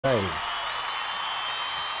Alrighty.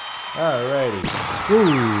 Ooh.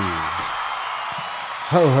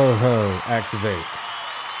 Ho ho ho. Activate.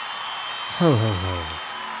 Ho ho ho.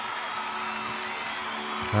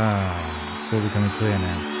 It's all becoming clear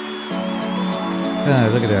now.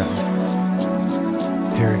 Look at that.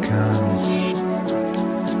 Here it comes.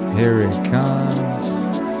 Here it comes.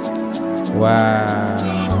 Wow.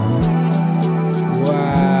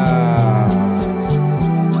 Wow.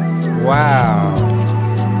 Wow.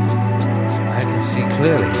 I can see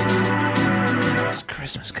clearly. It's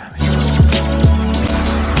Christmas coming.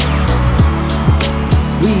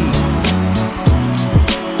 Wee.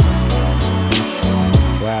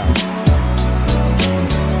 Wow.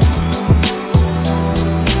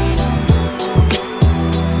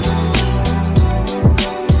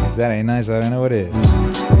 If that ain't nice, I don't know what is.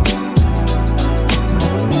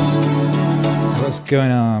 What's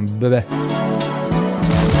going on, baby?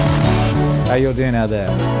 How you doing out there?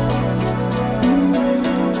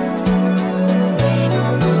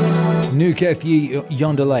 Nuketh ye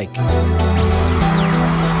yonder lake.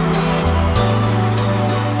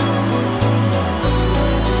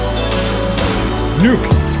 Nuke!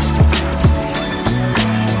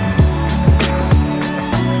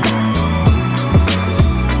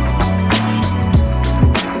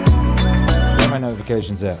 Where are my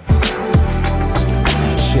notifications at?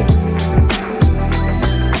 Shit.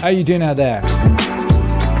 How you doing out there?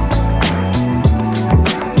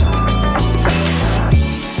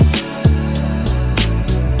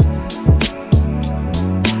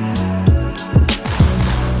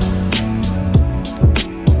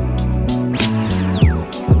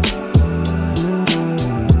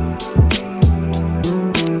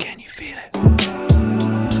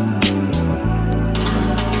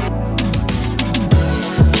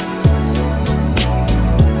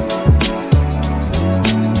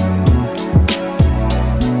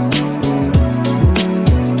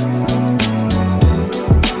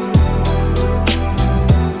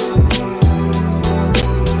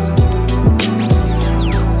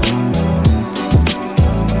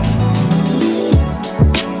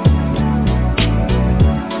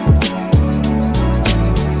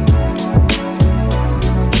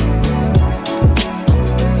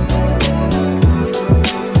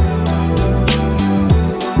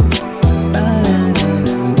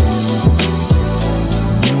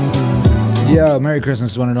 Yo, Merry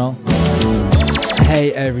Christmas, one and all.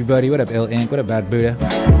 Hey, everybody. What up, Ill Inc? What up, Bad Buddha?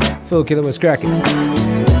 Phil Killer, what's cracking?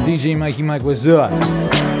 DJ Mikey Mike, what's up?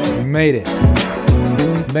 We made it.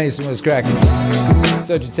 Mason was cracking.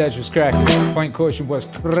 Subject Touch was cracking. Point Caution was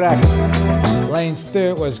cracking. Lane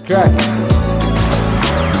Stewart was cracking.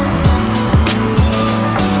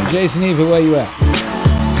 Jason Eva, where you at?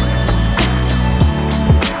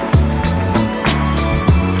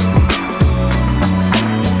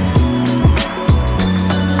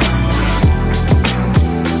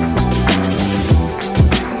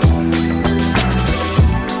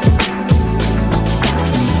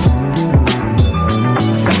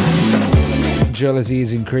 Jealousy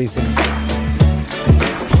is increasing.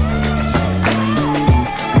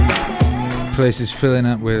 Place is filling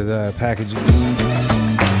up with packages.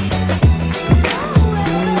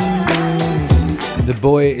 The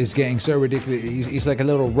boy is getting so ridiculous. He's like a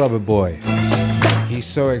little rubber boy. He's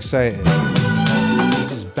so excited. He's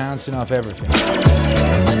just bouncing off everything.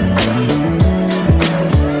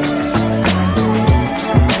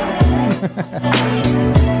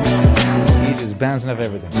 He's just bouncing off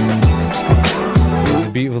everything. It's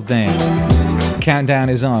a beautiful thing. Countdown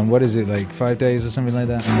is on. What is it, like 5 days or something like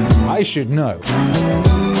that? I should know.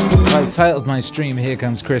 If I titled my stream Here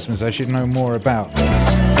Comes Christmas, I should know more about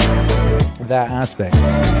that aspect.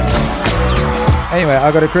 Anyway,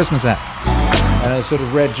 I got a Christmas hat and a sort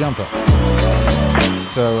of red jumper.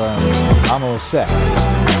 So I'm all set.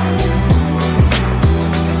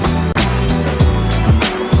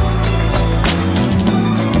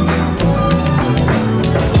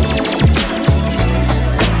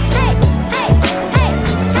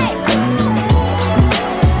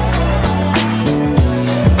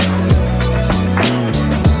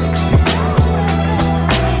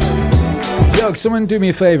 Someone do me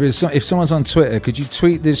a favor. If someone's on Twitter, could you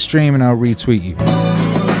tweet this stream and I'll retweet you? I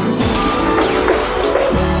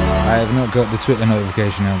have not got the Twitter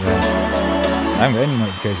notification out there. I haven't got any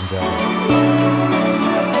notifications out there.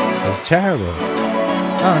 That's terrible.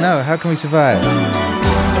 Oh no, how can we survive?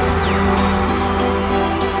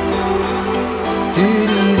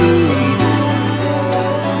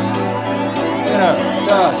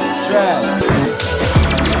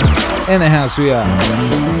 In the house we are.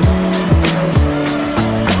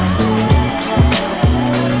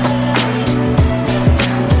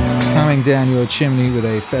 coming down your chimney with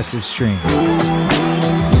a festive stream.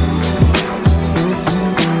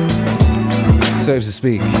 So to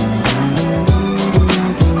speak.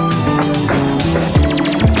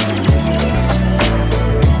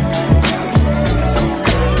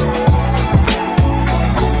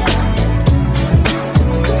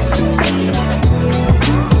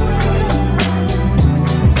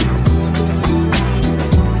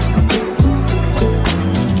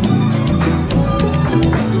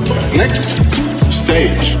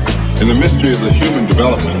 Stage in the mystery of the human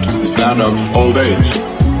development is that of old age.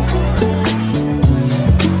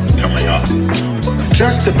 Coming up.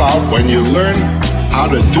 Just about when you learn how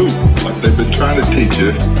to do what they've been trying to teach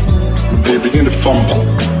you, they begin to fumble.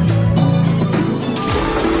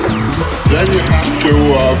 Then you have to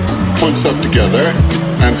put stuff together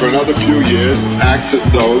and for another few years act as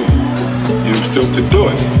though you still could do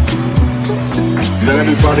it. Then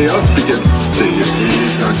everybody else begins to see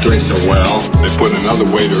he's not doing so well. They put another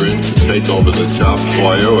waiter in to take over the job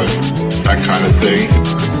for you and that kind of thing.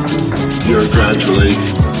 You're gradually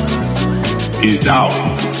eased out.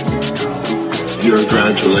 You're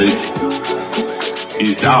gradually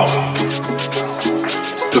eased out.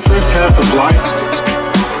 The first half of life,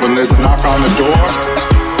 when there's a knock on the door,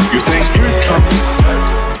 you think, here it comes.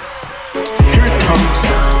 Here it comes.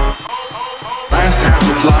 Last half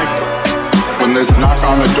of life, when there's a knock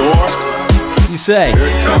on the door, you say, here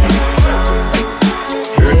it comes.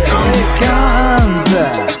 Here it comes. Here it comes.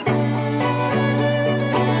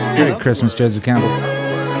 Merry Christmas, Joseph Campbell.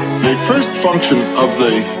 The first function of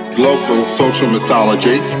the local social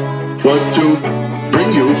mythology was to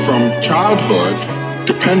bring you from childhood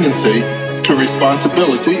dependency to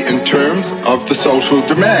responsibility in terms of the social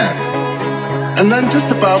demand. And then just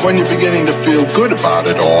about when you're beginning to feel good about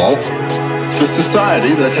it all, the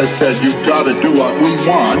society that has said you've got to do what we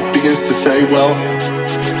want begins to say, well,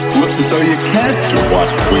 looks as though you can't do what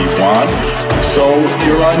we want, so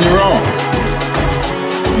you're on your own.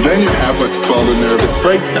 Then you have what's called a nervous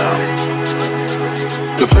breakdown.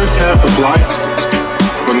 The first half of life,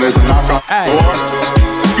 when there's a knock on the door,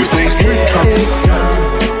 you think, here it comes.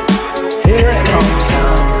 Here it comes.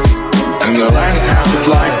 And the last half of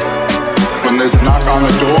life, when there's a knock on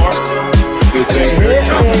the door, you think, here it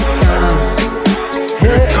comes.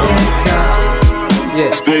 Here it comes. Yeah.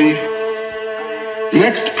 The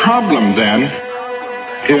next problem then,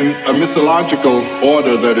 in a mythological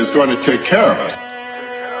order that is going to take care of us,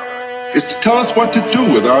 is to tell us what to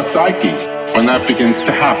do with our psyches when that begins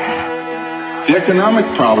to happen. The economic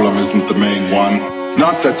problem isn't the main one.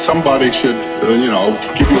 Not that somebody should, give you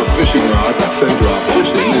a fishing rod and send you out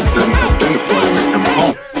fishing and then have dinner for you and come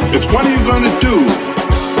home. It's what are you going to do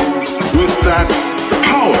with that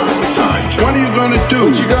power inside? What are you going to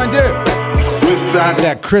do? What you going to do? With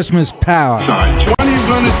that Christmas power. Inside. What are you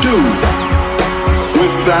going to do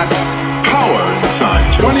with that power inside?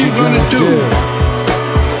 What are you going to do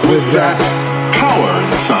with that power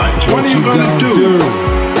inside? What are you going to do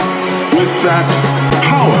with that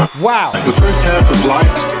power? Wow. The first half of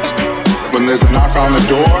life, when there's a knock on the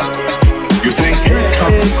door, you think, here it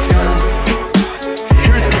comes.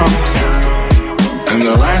 Here it comes. And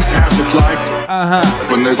the last half of life,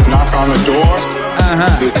 when there's a knock on the door,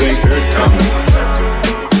 you think, here it comes.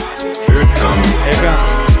 Here it comes. Here it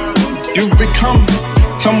comes. You've become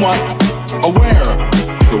somewhat aware of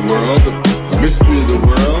the world, the mystery of the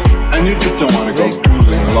world, and you just don't want to go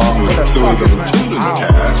tootling along with silly little children's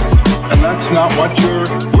tasks. And that's not what you're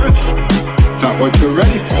worth. It's not what you're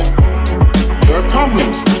ready for. There are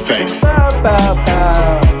problems to face.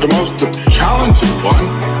 The most challenging one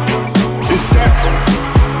is death.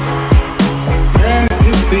 Man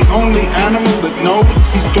is the only animal that knows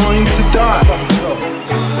he's going to die.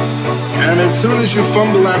 And as soon as you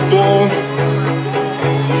fumble that ball,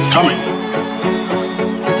 it's coming.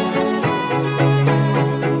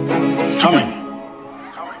 It's coming.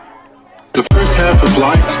 The first half of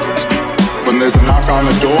life, when there's a knock on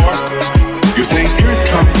the door, you think, here it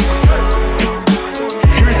comes.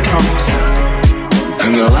 Here it comes.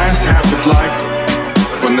 And the last half of life,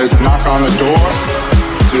 when there's a knock on the door,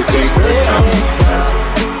 you think, here it comes.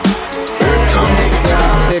 Here it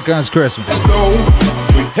comes. Here comes Christmas. So,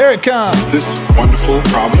 here it comes. This wonderful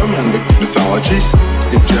problem and the mythologies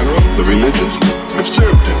in general, the religions, have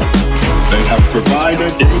served it. They have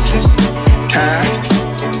provided images, tasks,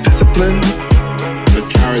 discipline that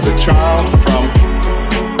carry the child from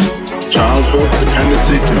childhood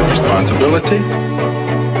dependency to responsibility.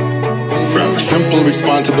 From simple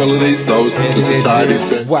responsibilities, those that the society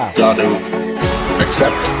said got to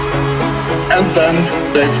accept. And then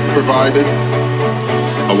they've provided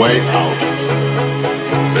a way out.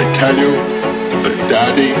 They tell you that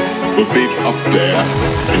daddy will be up there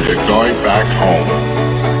and you're going back home.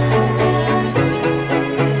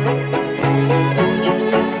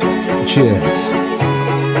 Cheers.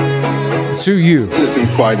 To you. This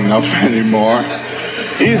isn't quite enough anymore.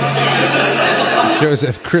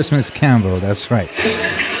 Joseph Christmas Campbell, that's right.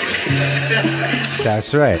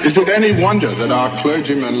 That's right. Is it any wonder that our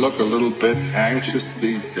clergymen look a little bit anxious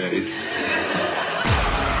these days?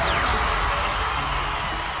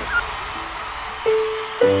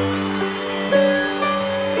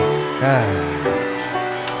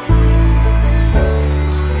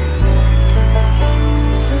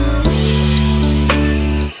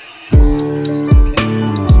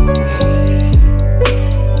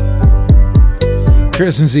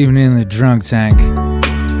 Christmas evening in the drunk tank.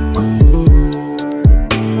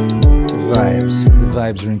 The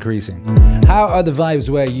vibes are increasing. How are the vibes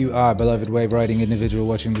where you are, beloved wave riding individual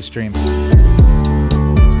watching the stream?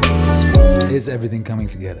 Is everything coming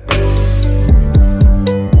together?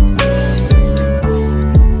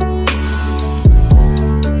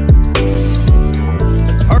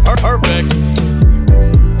 Perfect.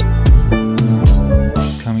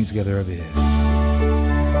 It's coming together over here.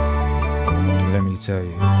 Let me tell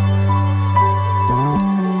you.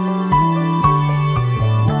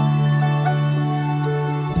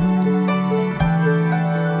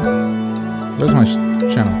 Where's my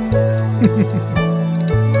channel?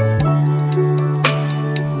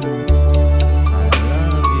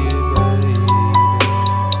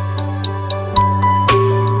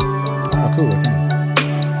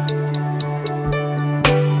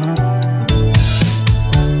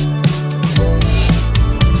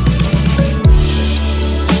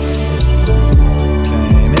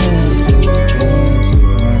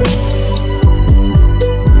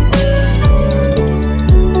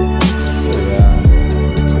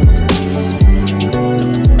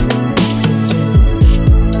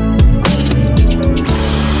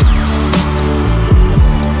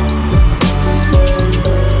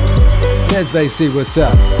 SBC, what's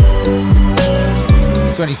up?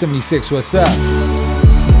 2076, what's up?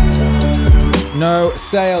 No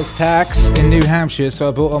sales tax in New Hampshire, so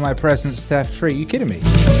I bought all my presents theft free. You kidding me?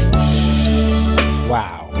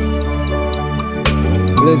 Wow.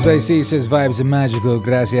 Liz VC says vibes are magical.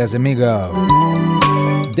 Gracias, amigo.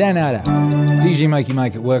 De nada. DJ Mikey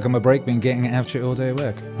Mike at work on my break. Been getting after it all day at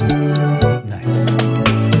work. Nice.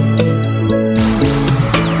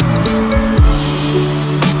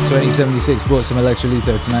 2076 bought some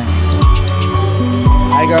Electrolito tonight.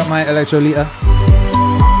 I got my Electrolito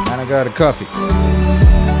and I got a coffee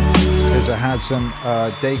because I had some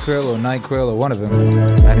Dayquil or NyQuil or one of them,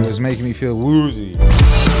 and it was making me feel woozy.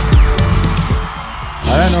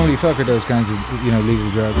 I don't normally fuck with those kinds of,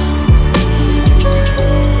 legal drugs.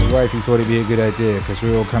 The wifey thought it'd be a good idea because we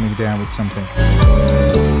were all coming down with something.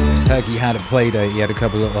 Turkey had a play date. He had a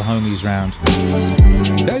couple of little homies round.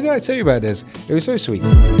 Did I tell you about this? It was so sweet.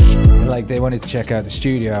 Like, they wanted to check out the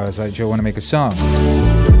studio. I was like, do you want to make a song?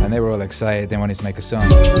 And they were all excited. They wanted to make a song.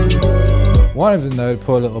 One of them, though,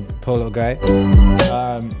 poor little guy.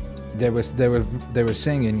 They were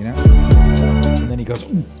singing, and then he goes,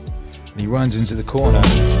 ooh, and he runs into the corner,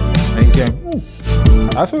 and he's going, ooh.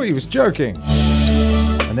 I thought he was joking.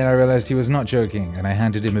 And then I realized he was not joking, and I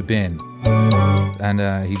handed him a bin. And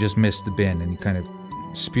he just missed the bin, and he kind of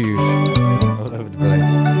spewed all over the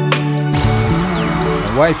place.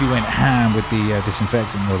 My wifey went ham with the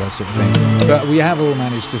disinfectant and all that sort of thing. But we have all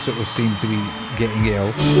managed to sort of seem to be getting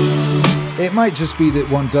ill. It might just be that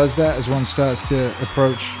one does that as one starts to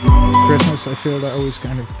approach Christmas. I feel that always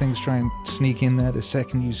kind of things try and sneak in there the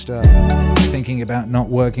second you start thinking about not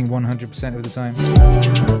working 100% of the time.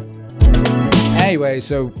 Anyway,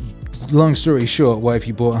 so long story short,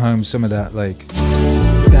 wifey brought home some of that,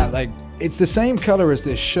 it's the same color as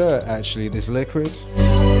this shirt, actually, this liquid.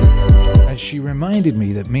 And she reminded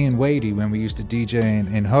me that me and Wadey, when we used to DJ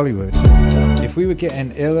in Hollywood, if we were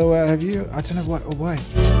getting ill or what have you, I don't know what or why.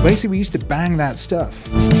 Basically, we used to bang that stuff,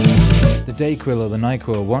 the Dayquil or the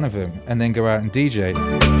NyQuil, one of them, and then go out and DJ,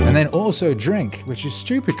 and then also drink, which is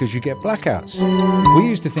stupid because you get blackouts. We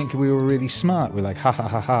used to think we were really smart. We're like, ha ha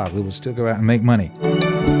ha ha, we will still go out and make money.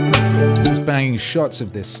 Just banging shots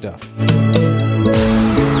of this stuff.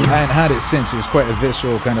 I hadn't had it since. It was quite a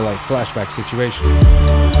visceral kind of like flashback situation.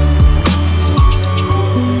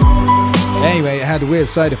 Anyway, it had a weird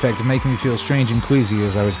side effect of making me feel strange and queasy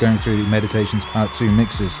as I was going through the Meditations Part 2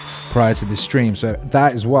 mixes prior to this stream. So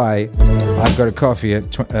that is why I've got a coffee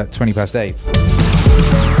at 20 past 8.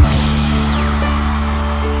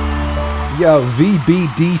 Yo,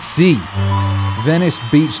 VBDC, Venice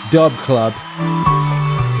Beach Dub Club.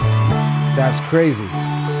 That's crazy.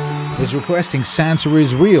 is requesting Santa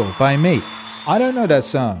Is Real by me. I don't know that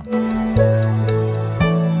song.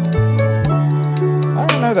 I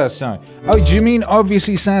don't know that song. Oh, do you mean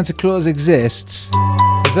obviously Santa Claus exists?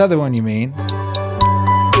 Is that the one you mean?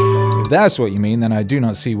 If that's what you mean, then I do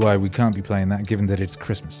not see why we can't be playing that, given that it's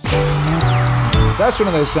Christmas. That's one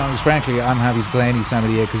of those songs, frankly, I'm happy to play any time of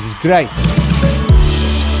the year because it's great.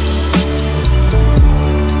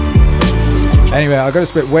 Anyway, I got to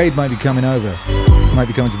spit. Wade might be coming over, might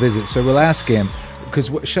be coming to visit, so we'll ask him. Because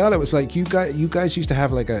Charlotte was like, you guys used to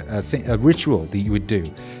have like a ritual that you would do,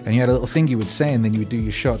 and you had a little thing you would say, and then you would do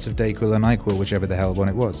your shots of Dayquil or NyQuil, whichever the hell one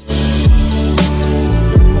it was.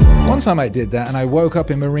 One time I did that, and I woke up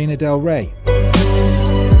in Marina Del Rey.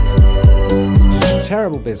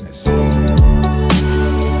 Terrible business.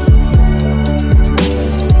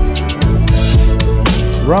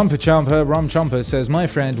 Rom Chomper says, my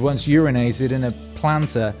friend once urinated in a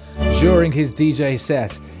planter during his DJ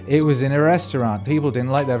set. It was in a restaurant. People didn't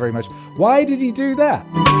like that very much. Why did he do that?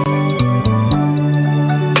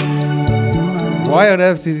 Why on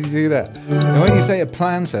earth did he do that? And when you say a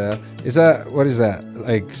planter, what is that?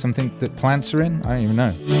 Like something that plants are in? I don't even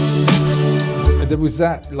know. Was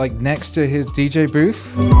that like next to his DJ booth?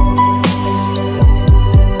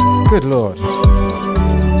 Good Lord.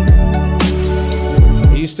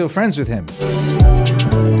 Are you still friends with him?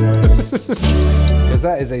 Because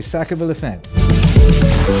that is a sackable offense.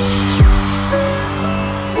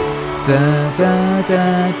 Da, da,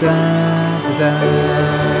 da, da, da, da.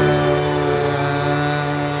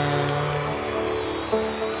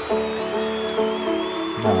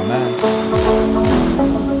 Oh man.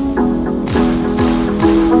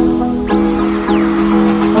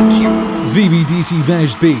 VBDC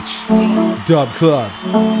Venice Beach Dub Club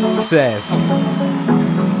says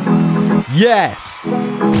yes.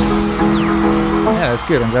 Yeah, that's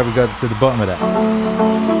good. I'm glad we got to the bottom of that.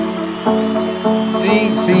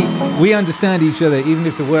 See, we understand each other even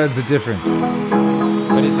if the words are different.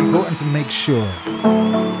 But it's important to make sure.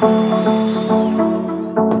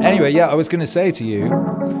 Anyway, yeah, I was going to say to you,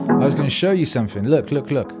 I was going to show you something. Look.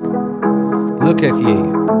 Look at ye.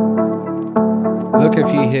 Look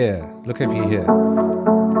if ye here. Look if ye here.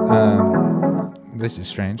 This is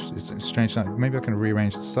strange. It's strange. Maybe I can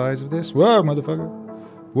rearrange the size of this. Whoa, motherfucker.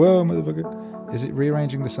 Is it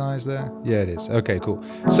rearranging the size there? Yeah, it is. Okay, cool.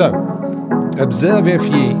 So, observe if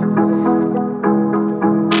ye.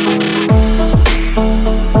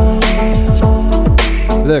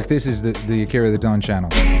 Look, this is the Akira the Don channel.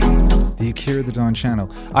 The Akira the Don channel.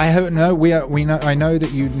 I know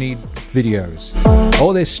that you need videos.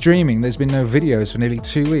 All this streaming, there's been no videos for nearly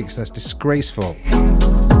 2 weeks. That's disgraceful. You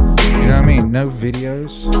know what I mean? No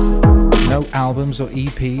videos. No albums or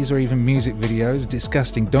EPs or even music videos.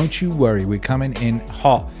 Disgusting. Don't you worry. We're coming in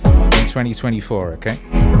hot in 2024, okay?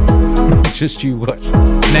 Just you watch.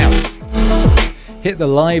 Now, hit the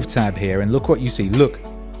live tab here and look what you see. Look.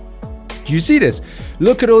 Do you see this?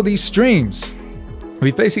 Look at all these streams.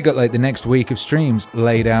 We've basically got like the next week of streams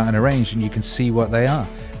laid out and arranged, and you can see what they are.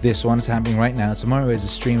 This one's happening right now. Tomorrow is a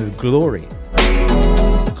stream of Glory.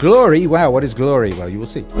 Glory? Wow, what is Glory? Well, you will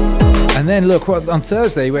see. And then look, on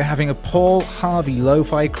Thursday we're having a Paul Harvey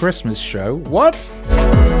Lo-Fi Christmas show. What?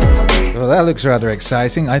 Well, that looks rather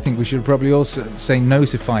exciting. I think we should probably also say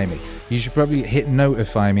notify me. You should probably hit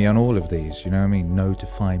notify me on all of these. You know what I mean?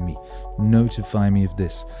 Notify me. Notify me of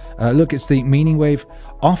this. Look, it's the Meaning Wave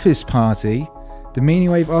Office Party. The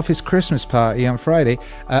Meaning Wave Office Christmas Party on Friday.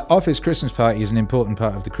 Office Christmas Party is an important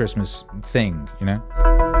part of the Christmas thing, you know?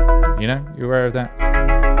 You aware of that?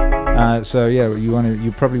 So yeah,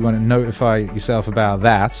 you probably want to notify yourself about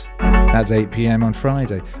that. That's 8 p.m. on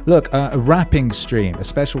Friday. Look, a wrapping stream, a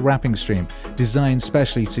special wrapping stream designed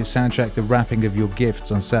specially to soundtrack the wrapping of your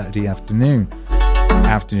gifts on Saturday afternoon.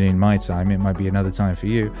 Afternoon my time, it might be another time for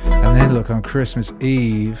you. And then look, on Christmas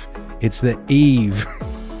Eve, it's the Eve.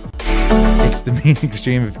 It's the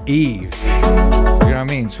Meaningstream of Eve. You know what I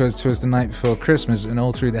mean? So it was the night before Christmas, and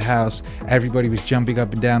all through the house, everybody was jumping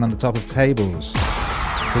up and down on the top of tables.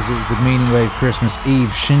 Because it was the Meaning Wave Christmas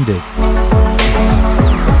Eve shindig.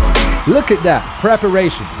 Look at that,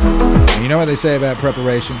 preparation. And you know what they say about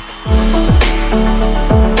preparation?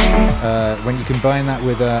 When you combine that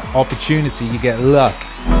with opportunity, you get luck.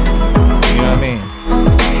 You know what I mean?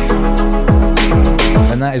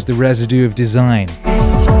 And that is the residue of design.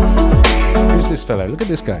 Who's this fellow? Look at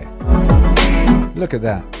this guy. Look at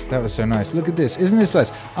that. That was so nice. Look at this. Isn't this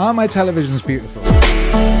nice? Aren't my televisions beautiful?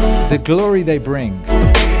 The glory they bring. You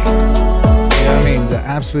know what I mean? The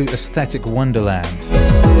absolute aesthetic wonderland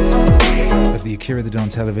of the Akira the Don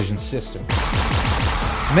television system.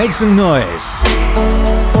 Make some noise.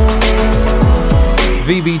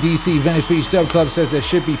 VBDC Venice Beach Dub Club says there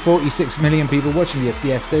should be 46 million people watching.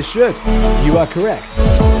 Yes, there should. You are correct.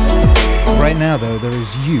 Right now, though, there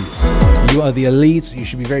is you. You are the elite. You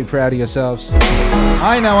should be very proud of yourselves.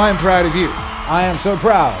 I know I'm proud of you. I am so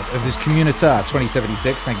proud of this Communità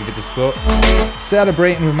 2076. Thank you for the support.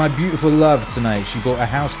 Celebrating with my beautiful love tonight. She bought a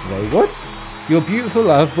house today. What? Your beautiful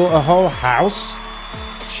love bought a whole house?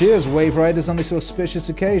 Cheers, Wave Riders, on this auspicious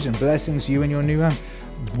occasion. Blessings you and your new home.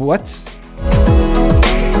 What?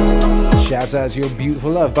 Shouts out to your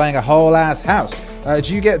beautiful love buying a whole ass house.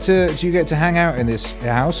 Do you get to hang out in this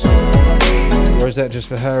house, or is that just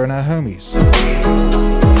for her and her homies?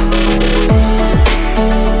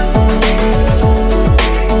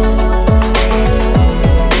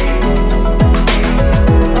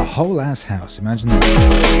 A whole ass house. Imagine that.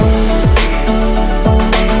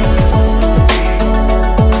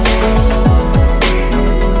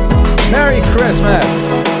 Merry Christmas!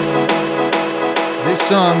 This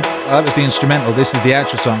song, that was the instrumental, this is the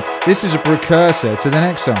actual song. This is a precursor to the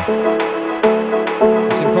next song.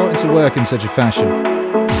 It's important to work in such a fashion.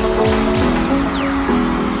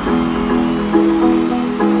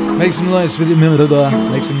 Make some noise for the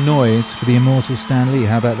immortal Stan Lee.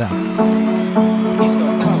 How about that? He's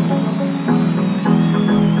got cold.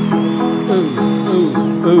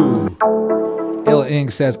 Ooh. Ill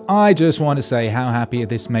Ink says, I just want to say how happy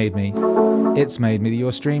this made me. It's made me that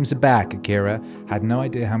your streams are back, Akira. Had no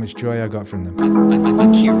idea how much joy I got from them.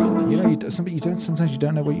 Akira. You know, sometimes you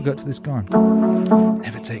don't know what you got till it's gone.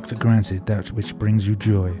 Never take for granted that which brings you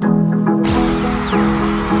joy.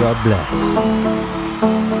 God bless.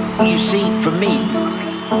 You see, for me,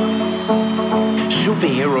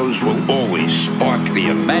 superheroes will always spark the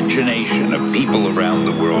imagination of people around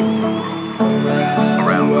the world.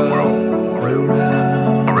 Around the world.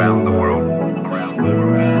 Around the world.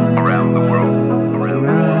 Around the world.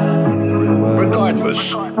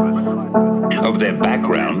 Regardless of their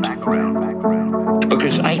background,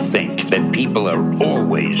 because I think that people are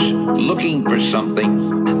always looking for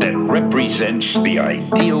something that represents the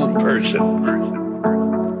ideal person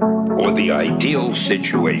or the ideal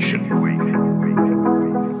situation.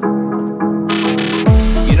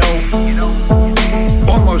 You know,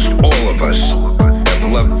 almost all of us have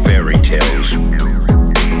loved fairy tales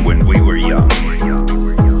when we were young.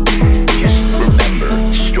 Just remember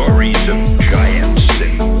stories of giants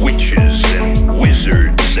and witches and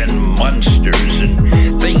wizards and monsters and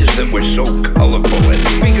things that were so colorful and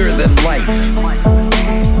bigger than life.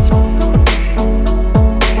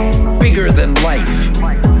 Bigger than life.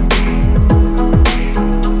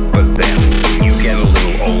 But then you get a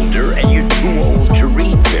little older and you're too old to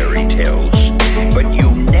read fairy tales, but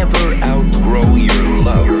you never outgrow your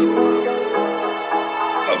love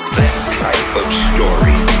of that type of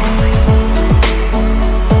story.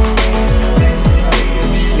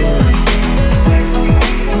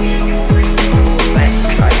 That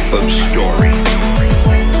type of story.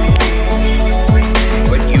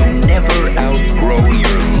 But you never outgrow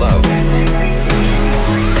your love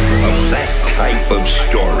of that type of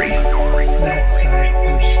story. That type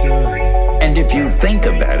of story. And if you think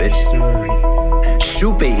about it,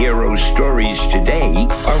 superhero stories today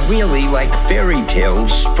are really like fairy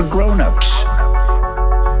tales for grown-ups.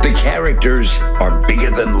 The characters are bigger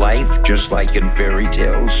than life, just like in fairy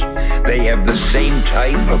tales. They have the same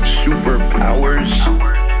type of superpowers.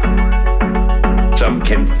 Some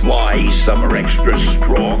can fly, some are extra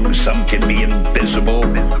strong, some can be invisible.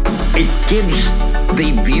 It gives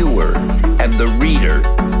the viewer and the reader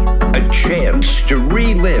a chance to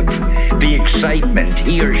relive the excitement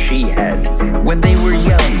he or she had when they were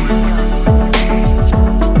young.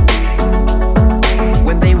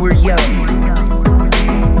 When they were young.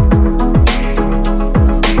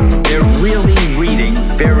 They're really reading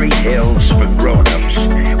fairy tales for grown-ups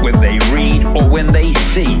when they read or when they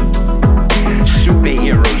see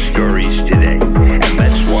superhero stories today. And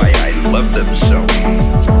that's why I love them so.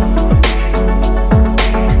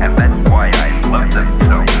 And that's why I love them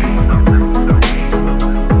so.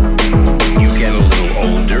 You get a little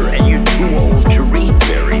older and you're too old to read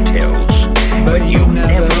fairy tales, but you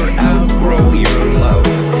never outgrow your love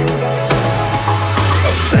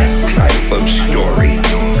of that type of story.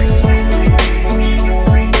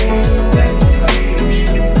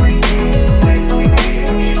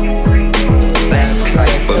 That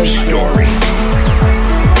type of story.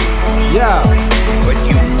 Yeah. But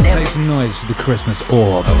you never Make some noise for the Christmas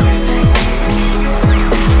orb. of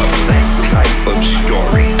that type of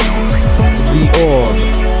story. The orb.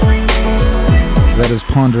 Let us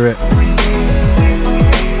ponder it.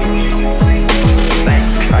 That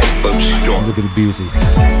type of story. Look at the beauty.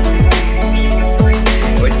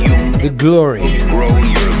 But you The glory. Grow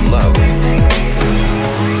your love of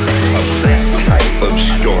that type of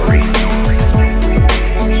story.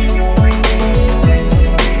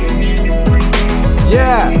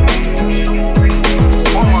 Yeah.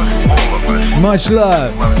 Much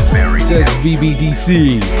love, says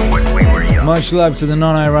VBDC. Much love to the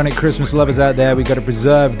non-ironic Christmas lovers out there. We got to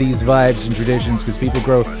preserve these vibes and traditions because people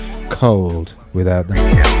grow cold without them.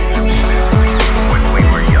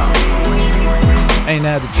 Hey,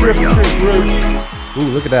 now the trip.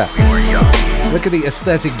 Ooh, look at that. Look at the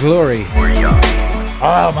aesthetic glory.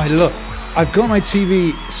 Oh, my look. I've got my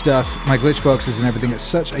TV stuff, my glitch boxes and everything. It's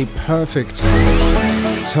such a perfect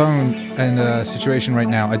tone and situation right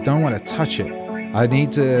now. I don't want to touch it. I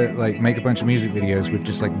need to like make a bunch of music videos with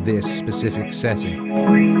just like this specific setting.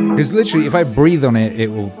 Because literally, if I breathe on it, it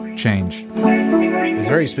will change. It's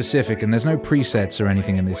very specific, and there's no presets or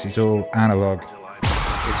anything in this. It's all analog.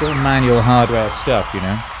 It's all manual hardware stuff, you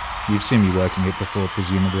know. You've seen me working it before,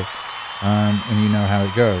 presumably, and you know how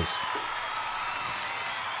it goes.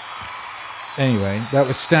 Anyway, that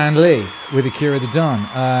was Stan Lee with Akira the Don.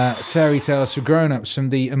 Fairy Tales for Grown-Ups from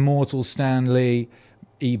the Immortal Stan Lee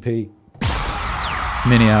EP.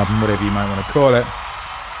 Mini-album, whatever you might want to call it.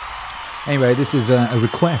 Anyway, this is a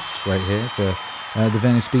request right here for the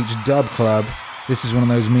Venice Beach Dub Club. This is one of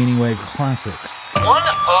those Meaning Wave classics. One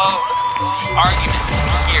of the arguments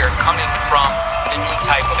here coming from the new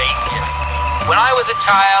type of atheist. When I was a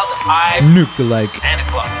child, I Nuke the like. Santa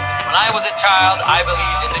Claus. When I was a child, I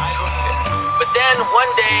believed in the tooth fairy. But then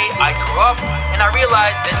one day I grew up and I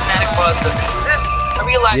realized that Santa Claus doesn't exist. I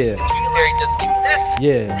realized the tooth fairy doesn't exist.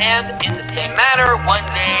 And in the same manner, one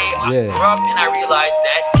day I grew up and I realized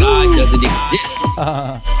that God doesn't exist.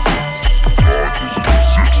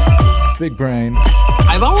 Big brain.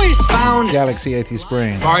 I've always found Galaxy Atheist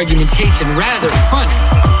Brain. Argumentation rather funny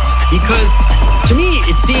because to me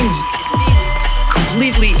it seems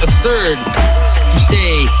completely absurd to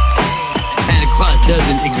say Santa Claus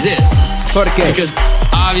doesn't exist. Because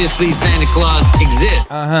obviously Santa Claus exists.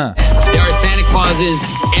 There are Santa Clauses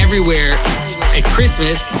everywhere at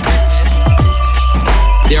Christmas.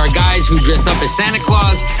 There are guys who dress up as Santa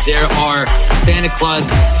Claus. There are Santa Claus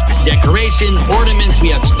decoration, ornaments. We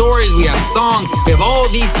have stories. We have songs. We have all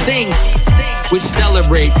these things which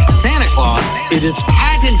celebrate Santa Claus. It is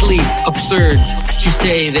patently absurd to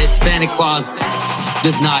say that Santa Claus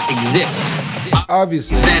does not exist.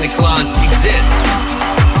 Obviously. Santa Claus exists.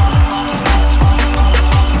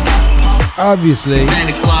 Obviously.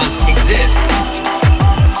 Santa Claus exists.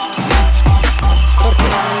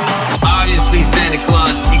 Obviously, Santa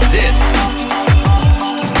Claus exists.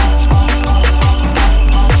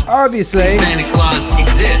 Obviously. Santa Claus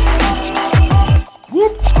exists.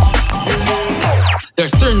 Whoop. There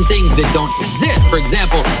are certain things that don't exist. For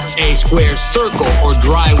example, a square circle or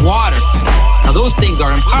dry water. Now, those things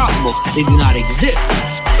are impossible. They do not exist.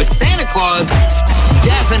 But Santa Claus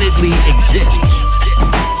definitely exists.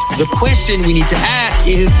 The question we need to ask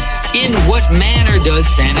is, in what manner does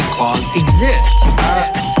Santa Claus exist?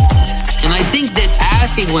 And I think that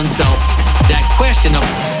asking oneself that question of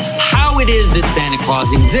how it is that Santa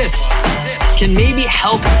Claus exists can maybe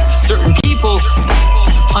help certain people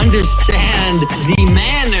understand the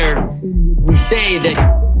manner we say that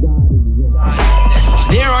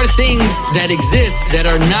there are things that exist that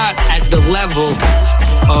are not at the level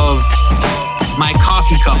of my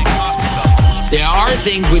coffee cup. There are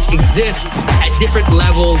things which exist at different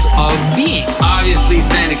levels of being. Obviously,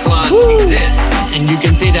 Santa Claus exists, and you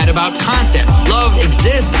can say that about concepts. Love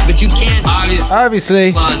exists, but you can't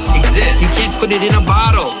obviously Santa Claus exists. You can't put it in a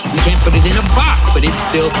bottle. You can't put it in a box, but it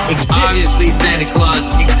still exists. Obviously, Santa Claus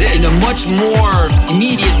exists in a much more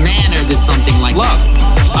immediate manner than something like love.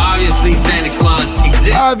 Obviously, Santa Claus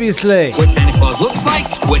exists. Obviously. What Santa Claus looks like,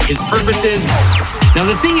 what his purpose is. Now,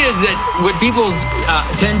 the thing is that what people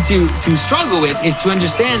tend to struggle with is to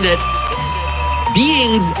understand that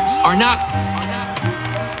beings are not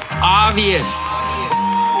obvious.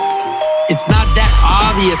 It's not that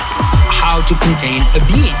obvious how to contain a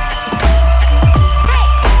being.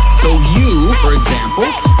 So you, for example,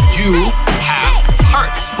 you have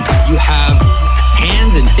parts. You have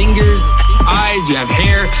hands and fingers, eyes, you have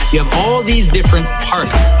hair, you have all these different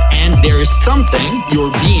parts. And there is something,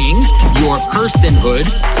 your being, your personhood,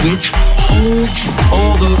 which holds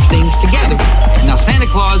all those things together. Now, Santa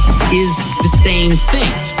Claus is the same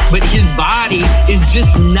thing, but his body is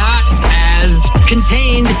just not as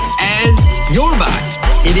contained as your body.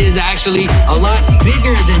 It is actually a lot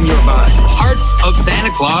bigger than your body. Parts of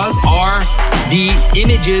Santa Claus are the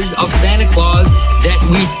images of Santa Claus that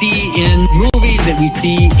we see in movies, that we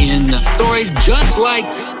see in stories, just like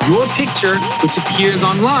your picture, which appears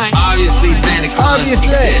online. Obviously, Santa Claus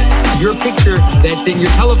exists. Your picture that's in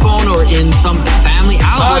your telephone or in some family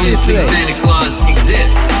album, obviously Santa Claus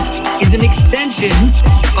exists, is an extension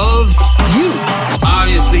of you.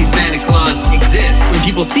 Obviously, Santa Claus exists. When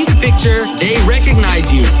people see the picture, they recognize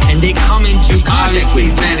you and they come into contact with you.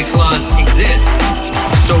 Santa Claus exists.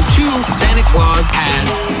 So too, Santa Claus has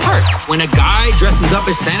parts. When a guy dresses up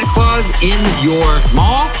as Santa Claus in your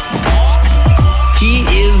mall, he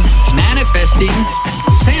is manifesting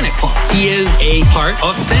Santa Claus. He is a part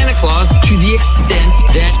of Santa Claus to the extent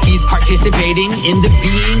that he's participating in the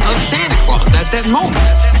being of Santa Claus at that moment.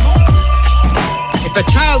 If a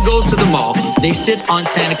child goes to the mall, they sit on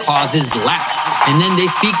Santa Claus's lap, and then they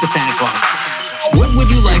speak to Santa Claus. What would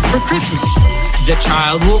you like for Christmas? The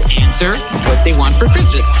child will answer what they want for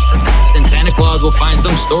Christmas. And Santa Claus will find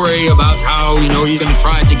some story about how, you're going to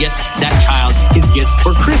try to get that child his gift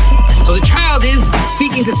for Christmas. So the child is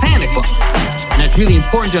speaking to Santa Claus. And that's really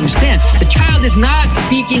important to understand. The child is not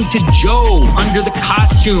speaking to Joe under the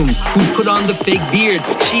costume who put on the fake beard.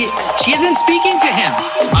 She isn't speaking to him.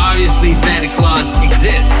 Obviously, Santa Claus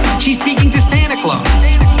exists. She's speaking to Santa Claus.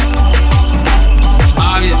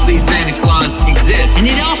 Obviously, Santa Claus exists. And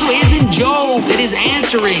it also isn't Joe that is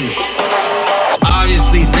answering.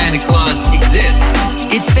 Obviously, Santa Claus exists.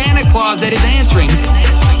 It's Santa Claus that is answering.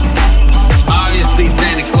 Obviously,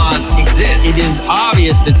 Santa Claus exists. It is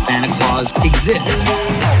obvious that Santa Claus exists.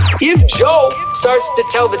 If Joe starts to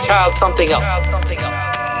tell the child something else,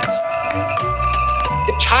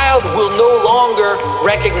 the child will no longer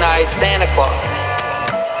recognize Santa Claus.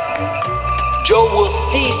 Joe will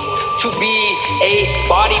cease to be a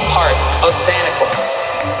body part of Santa Claus.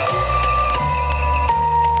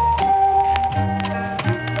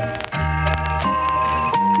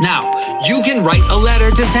 Now, you can write a letter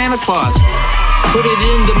to Santa Claus, put it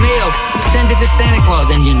in the mail, send it to Santa Claus,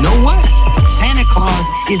 and you know what? Santa Claus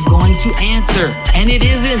is going to answer. And it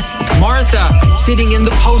isn't Martha sitting in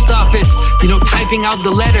the post office, typing out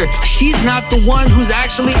the letter. She's not the one who's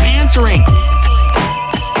actually answering.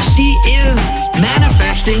 She is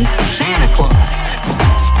manifesting Santa Claus.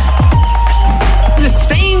 The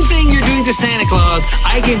same thing you're doing to Santa Claus,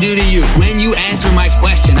 I can do to you. When you answer my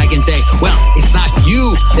question, I can say, well, it's not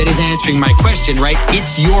you that is answering my question, right?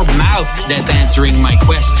 It's your mouth that's answering my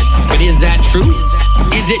question. But is that true?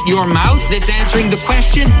 Is it your mouth that's answering the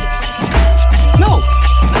question? No.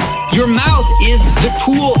 Your mouth is the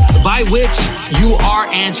tool by which you are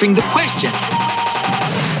answering the question.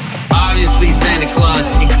 Obviously, Santa Claus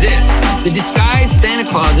exists. The disguised Santa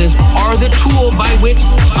Clauses are the tool by which,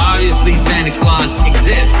 obviously, Santa Claus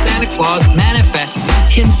exists. Santa Claus manifests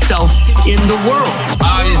himself in the world.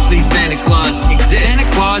 Obviously, Santa Claus exists. Santa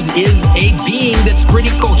Claus is a being that's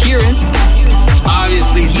pretty coherent.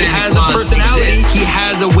 Obviously, he has a personality. He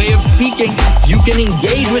has a way of speaking. You can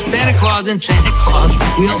engage with Santa Claus, and Santa Claus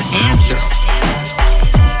will answer.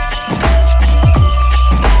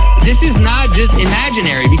 This is not just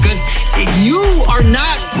imaginary, because you are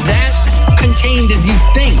not that contained as you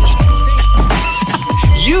think.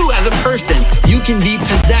 You as a person, you can be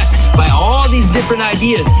possessed by all these different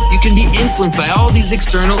ideas. You can be influenced by all these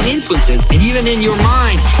external influences. And even in your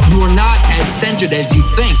mind, you are not as centered as you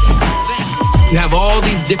think. You have all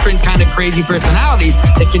these different kind of crazy personalities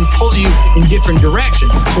that can pull you in different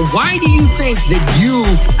directions. So why do you think that you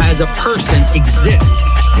as a person exist?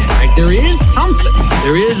 Right? There is something.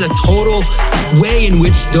 There is a total way in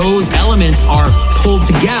which those elements are pulled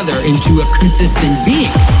together into a consistent being.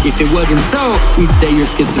 If it wasn't so, we'd say you're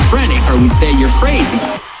schizophrenic, or we'd say you're crazy.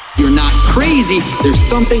 You're not crazy. There's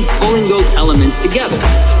something pulling those elements together.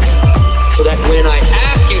 So that when I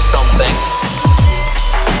ask you something,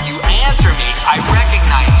 you answer me, I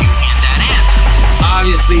recognize you in that answer.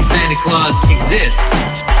 Obviously, Santa Claus exists.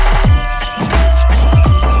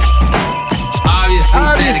 Obviously,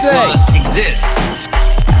 Santa Claus exists.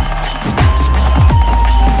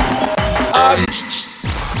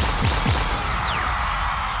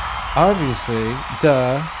 Obviously,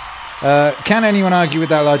 duh. Can anyone argue with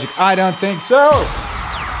that logic? I don't think so.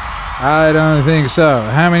 I don't think so.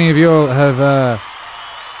 How many of you all have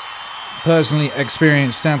personally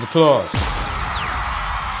experienced Santa Claus?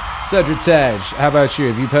 Cedric Tej, how about you?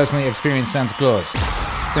 Have you personally experienced Santa Claus?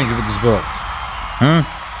 Thank you for this book. Huh?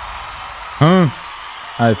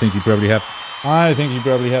 I think you probably have.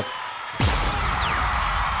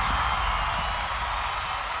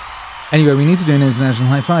 Anyway, we need to do an international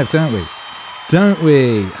high five, don't we? Don't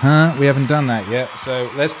we? Huh? We haven't done that yet, so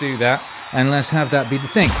let's do that, and let's have that be the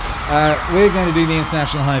thing. We're going to do the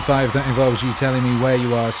international high five. That involves you telling me where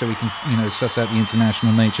you are so we can, suss out the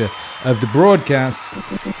international nature of the broadcast.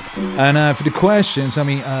 And for the question, tell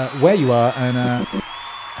me where you are, and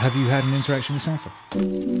have you had an interaction with Santa?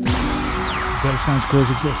 Does Santa Claus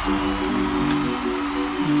exist?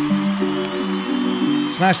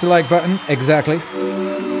 Smash the like button. Exactly.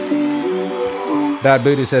 Bad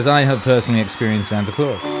Buddha says, I have personally experienced Santa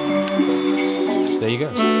Claus. There you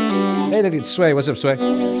go. Hey, look, it's Sway. What's up, Sway?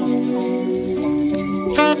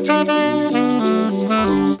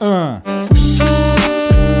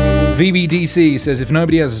 VBDC says, if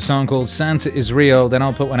nobody has a song called Santa is Real, then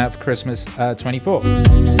I'll put one out for Christmas 24.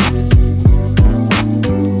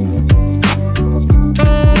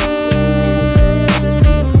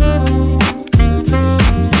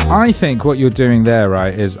 I think what you're doing there,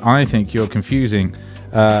 right, is I think you're confusing.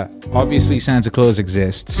 Obviously, Santa Claus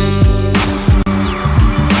exists.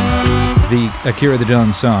 The Akira the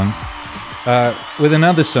Don song. With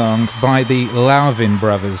another song by the Lauvin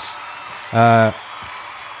brothers.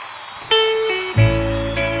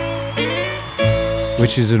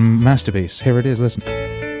 Which is a masterpiece. Here it is, listen.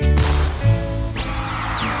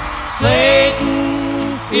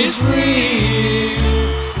 Satan is real,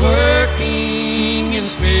 working in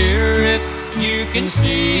spirit. You can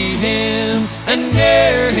see him and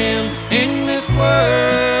hear him in this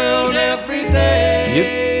world every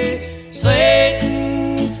day. Yep.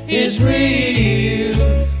 Satan is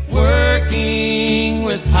real, working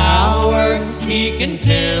with power. He can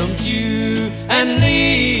tempt you and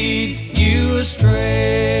lead you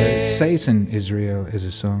astray. So Satan is Real is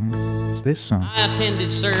a song. It's this song. I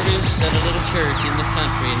attended service at a little church in the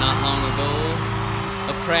country not long ago.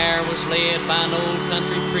 A prayer was led by an old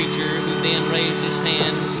country preacher who then raised his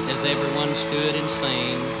hands as everyone stood and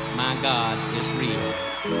sang, "My God is real."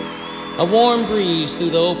 A warm breeze through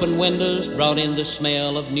the open windows brought in the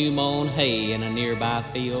smell of new-mown hay in a nearby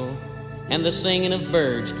field, and the singing of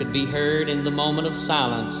birds could be heard in the moment of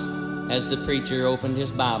silence as the preacher opened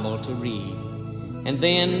his Bible to read. And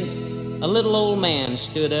then a little old man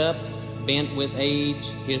stood up, bent with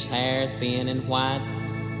age, his hair thin and white,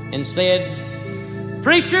 and said,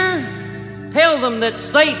 "Preacher, tell them that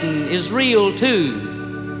Satan is real too.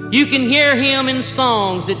 You can hear him in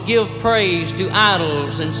songs that give praise to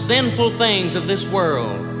idols and sinful things of this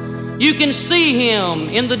world. You can see him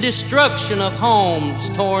in the destruction of homes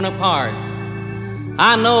torn apart.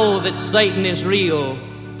 I know that Satan is real,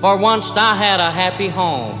 for once I had a happy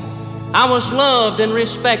home. I was loved and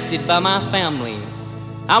respected by my family.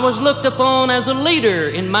 I was looked upon as a leader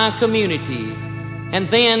in my community. And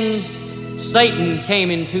then Satan came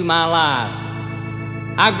into my life.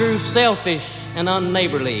 I grew selfish and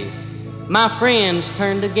unneighborly. My friends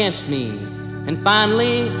turned against me. And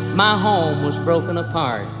finally, my home was broken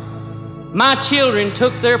apart. My children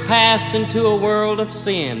took their paths into a world of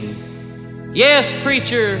sin. Yes,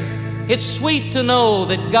 preacher, it's sweet to know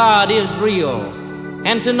that God is real,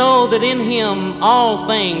 and to know that in Him all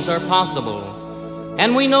things are possible.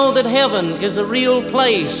 And we know that heaven is a real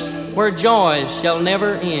place where joys shall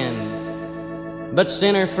never end. But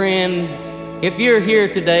sinner friend, if you're here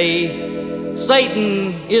today,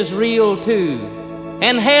 Satan is real too,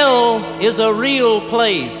 and hell is a real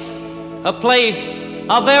place, a place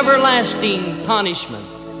of everlasting punishment.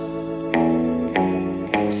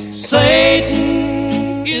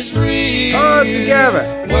 Satan is real, all together,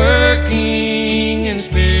 working in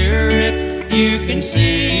spirit. You can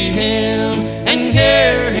see him and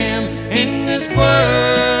hear him in this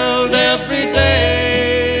world every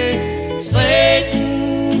day.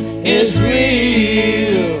 Satan is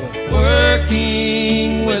real,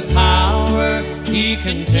 working with power. He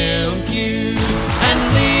can tempt you and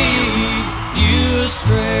lead you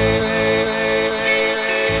astray.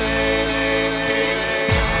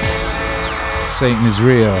 Satan is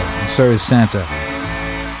real, and so is Santa.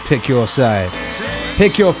 Pick your side.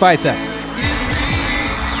 Pick your fighter.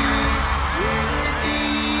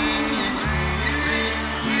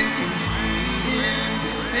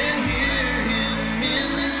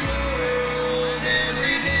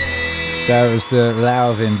 That was the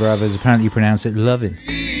Lauvin brothers. Apparently you pronounce it lovin'.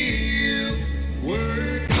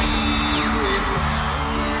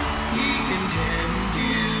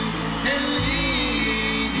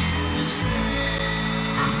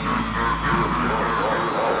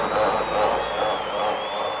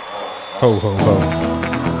 Ho, ho, ho.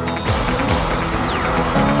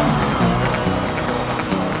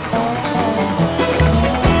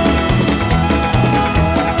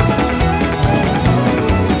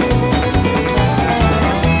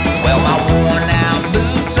 Well, my worn out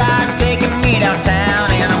boots are taking me to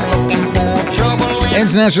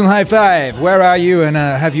International High Five. Where are you, and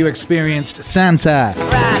have you experienced Santa?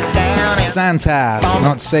 Santa,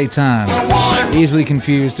 not Satan. Easily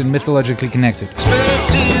confused and mythologically connected.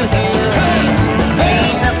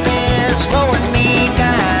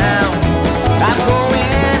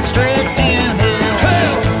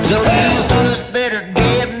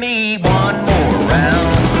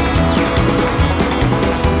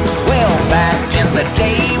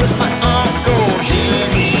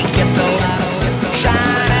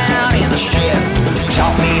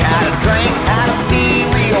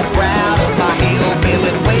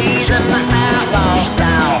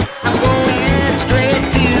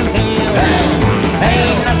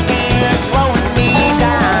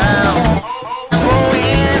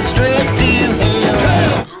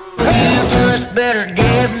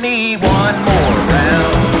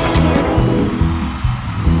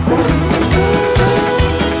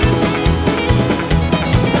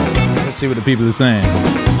 See what the people are saying.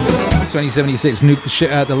 2076, nuke the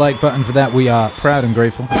shit out the like button. For that we are proud and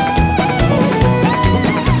grateful.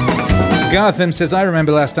 Gotham says, I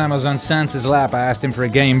remember last time I was on Santa's lap, I asked him for a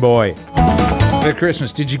Game Boy for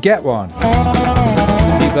Christmas. Did you get one?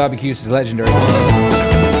 Pete Barbecues is legendary.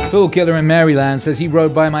 Fool Killer in Maryland says he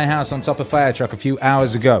rode by my house on top of a fire truck a few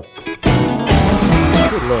hours ago.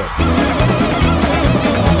 Good lord.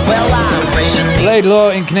 Laid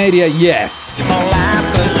Law in Canada, yes.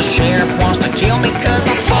 The sheriff wants to kill me cause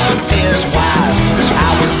I fucked his wife.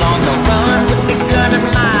 I was on the run with the gun in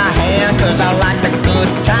my hand cause I liked a good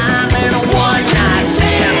time and a one-night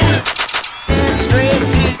stand. Straight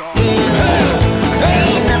to hell,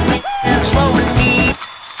 ain't nothing slowing me.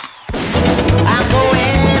 I'm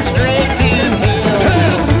going straight to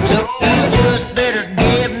hell, so you just better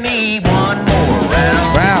give me one more round.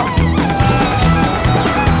 Wow.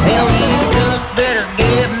 Hell, you just better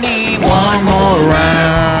give me one more round.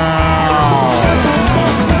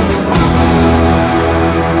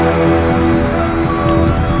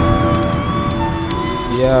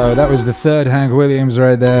 Yo, that was the third Hank Williams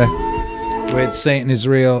right there with Satan is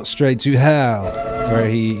Real, Straight to Hell, where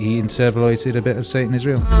he interpolated a bit of Satan is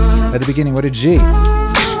Real. At the beginning, what a G.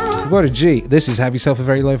 What a G. This is Have Yourself a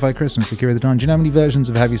Very Lo-Fi Christmas, Akira the Don. Do you know how many versions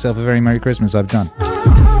of Have Yourself a Very Merry Christmas I've done?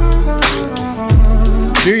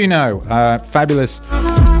 Do you know? Fabulous.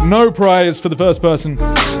 No prize for the first person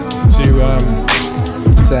to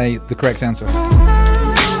say the correct answer.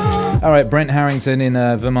 Alright, Brent Harrington in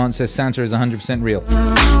Vermont says Santa is 100% real.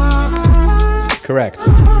 Correct.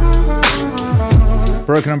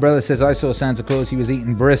 Broken Umbrella says I saw Santa Claus, he was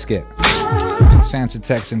eating brisket. Santa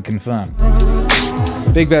texts and confirm.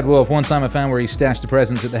 Big Bad Wolf, one time I found where he stashed the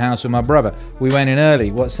presents at the house with my brother. We went in early.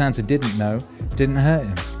 What Santa didn't know didn't hurt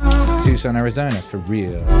him. Tucson, Arizona, for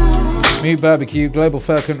real. Mute Barbecue, global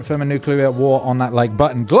thermonuclear war on that like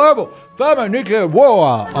button. Global thermonuclear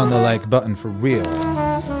war on the like button, for real.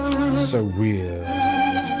 So real.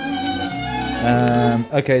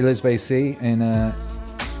 Okay, Liz Bay C in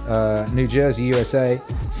New Jersey, USA.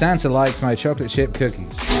 Santa liked my chocolate chip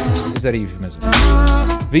cookies. Is that a euphemism?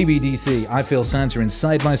 VBDC, I feel Santa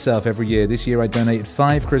inside myself every year. This year I donated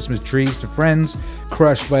 5 Christmas trees to friends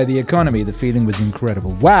crushed by the economy. The feeling was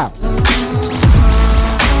incredible. Wow.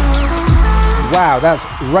 Wow, that's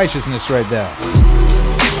righteousness right there.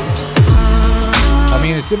 I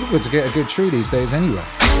mean, it's difficult to get a good tree these days anyway.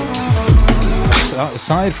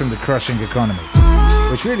 Aside from the crushing economy,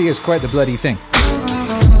 which really is quite the bloody thing.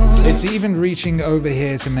 It's even reaching over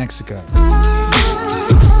here to Mexico.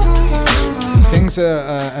 Things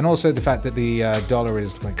are, and also the fact that the dollar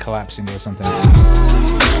is like collapsing or something,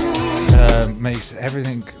 makes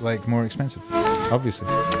everything like more expensive, obviously.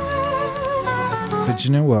 But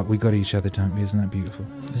you know what? We got each other, don't we? Isn't that beautiful?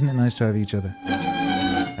 Isn't it nice to have each other?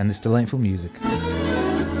 And this delightful music.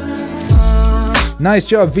 Nice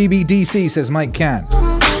job, VBDC, says Mike Can.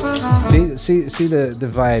 See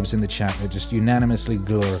the vibes in the chat. They're just unanimously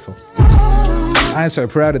gloriful. I'm so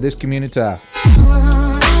proud of this community.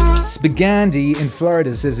 Spagandi in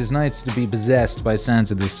Florida says it's nice to be possessed by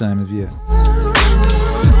Santa this time of year.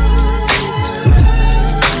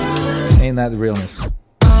 Ain't that the realness?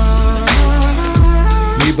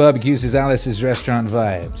 New Barbecue says Alice's restaurant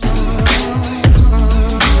vibes.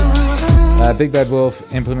 Big Bad Wolf,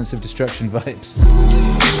 implements of destruction vibes.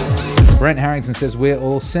 Brent Harrington says we're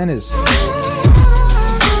all sinners.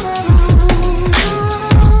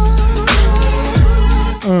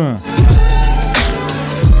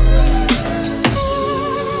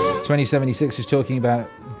 2076 is talking about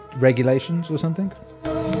regulations or something.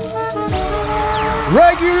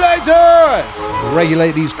 Regulators!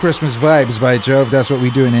 Regulate these Christmas vibes, by Jove. That's what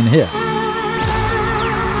we're doing in here.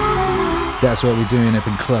 That's what we're doing up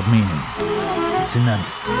in Club Meaning. tonight.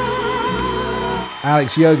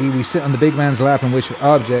 Alex Yogi, we sit on the big man's lap and wish for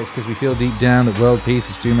objects because we feel deep down that world peace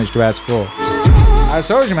is too much to ask for. I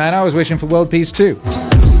told you, man, I was wishing for world peace too.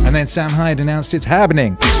 And then Sam Hyde announced it's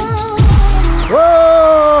happening.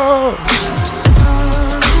 Whoa!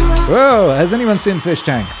 Whoa! Has anyone seen Fish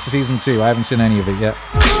Tank Season 2? I haven't seen any of it yet.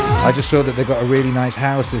 I just saw that they got a really nice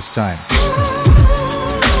house this time.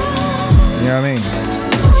 You know what I mean?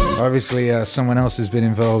 Obviously, someone else has been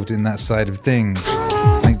involved in that side of things.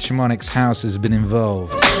 I think Chimonic's house has been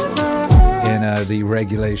involved in the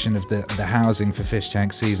regulation of the housing for Fish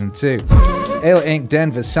Tank Season 2. Ale Inc.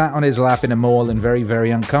 Denver sat on his lap in a mall and very,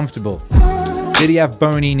 very uncomfortable. Did he have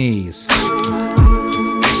bony knees?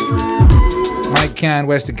 Mike Can,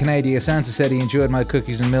 Western Canada. Santa said he enjoyed my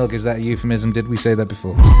cookies and milk. Is that a euphemism? Did we say that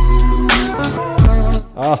before?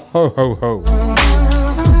 Oh, ho, ho, ho.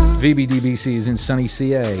 VBDBC is in sunny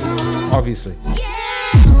CA, obviously.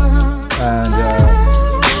 And,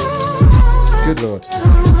 good lord.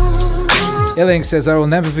 Illing says, I will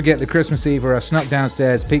never forget the Christmas Eve where I snuck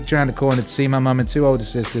downstairs, peeked around the corner to see my mum and two older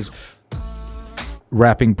sisters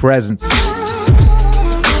wrapping presents.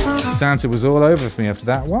 Santa was all over for me after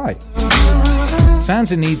that. Why?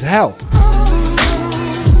 Santa needs help.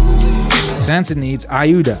 Santa needs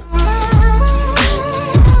ayuda.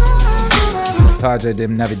 Padre de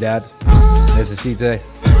Navidad. Necesite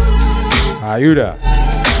ayuda.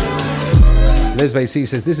 Lisbeth C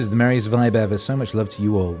says, this is the merriest vibe ever. So much love to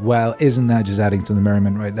you all. Well, isn't that just adding to the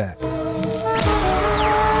merriment right there?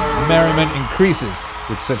 Merriment increases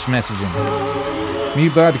with such messaging.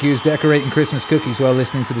 Mute Barbecue is decorating Christmas cookies while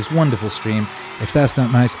listening to this wonderful stream. If that's not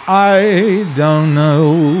nice, I don't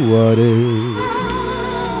know what is.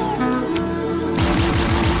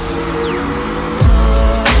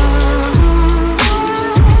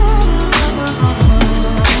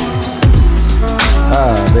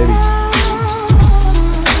 Ah, baby.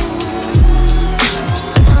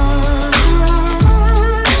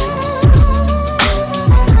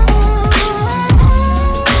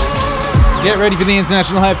 Get ready for the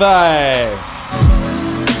international high five.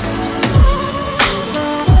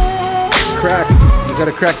 Crack. You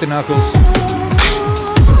gotta crack the knuckles.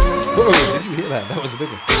 Whoa, did you hear that? That was a big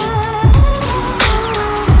one.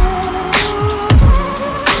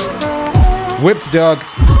 Whip the dog.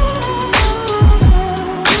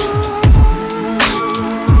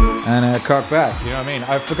 And cock back. You know what I mean?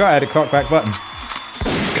 I forgot I had a cock back button.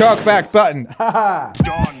 Cock back button. Haha.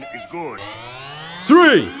 Dawn is good.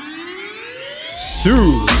 3,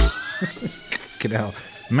 2. Get out.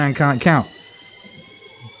 Man can't count.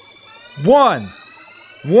 1.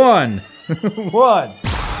 1. 1.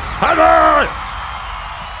 Hammer!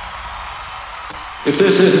 If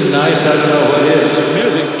this isn't nice, I don't know what is.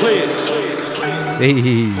 Music, please.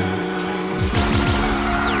 Hey.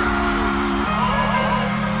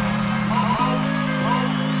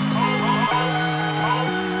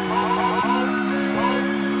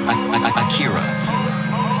 Akira.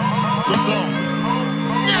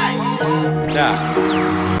 Now,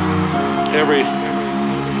 every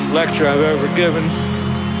lecture I've ever given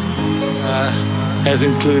has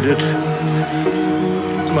included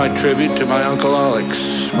my tribute to my Uncle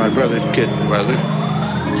Alex, my kid brother,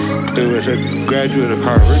 who was a graduate of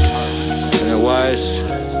Harvard and a wise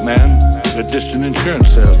man, a distant insurance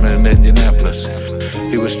salesman in Indianapolis.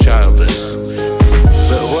 He was childless.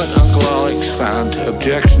 But what Uncle Alex found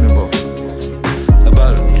objectionable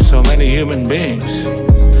about so many human beings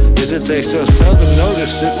is that they so seldom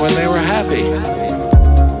noticed it when they were happy.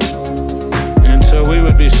 And so we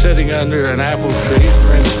would be sitting under an apple tree,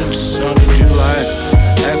 for instance, on a July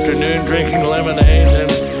afternoon, drinking lemonade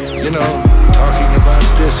and, talking about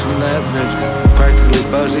this and that, and practically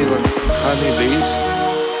buzzy like honeybees.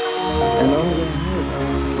 And all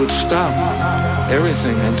they would stop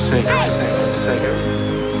everything and say,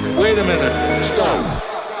 wait a minute, stop.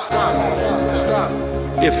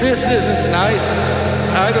 If this isn't nice,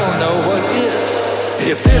 I don't know what is.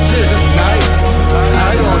 If this isn't nice,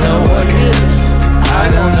 I don't know what is. I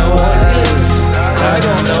don't know what is. I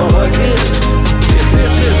don't know what is. If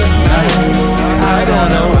this isn't nice, I don't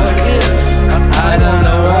know what is. I don't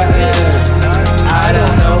know what is. I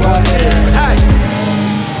don't know what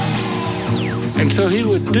is. And so he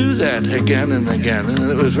would do that again and again,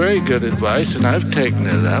 and it was very good advice, and I've taken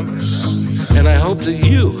it up. And I hope that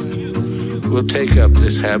you will take up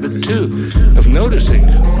this habit too, of noticing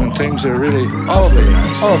when things are really awfully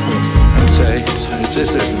nice, and say, if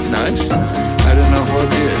this isn't nice, I don't know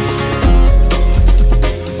what is.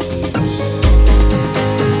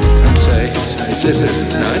 And say, if this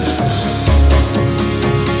isn't nice,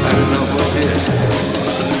 I don't know what is.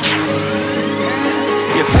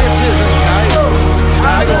 If this isn't nice,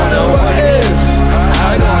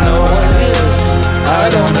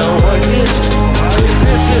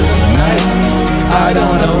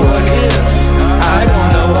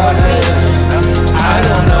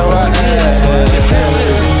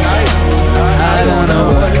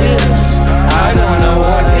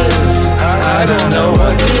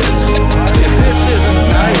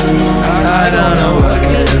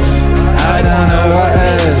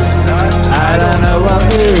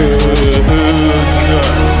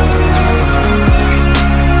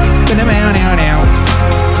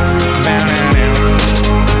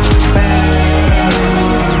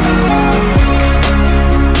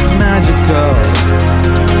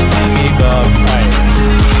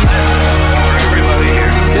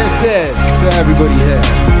 it.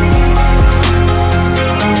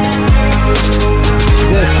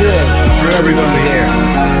 This is for everybody here.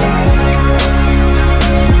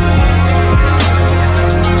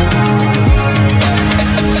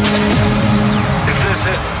 If this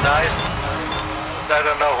isn't nice, I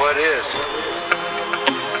don't know what is.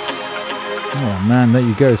 Oh man, there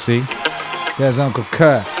you go, see? There's Uncle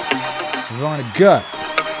Kurt. Von a gut.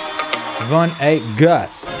 Von ate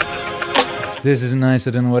guts. This isn't nice,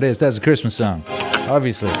 I don't know what is. That's a Christmas song,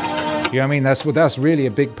 obviously. You know what I mean? That's really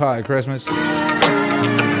a big part of Christmas.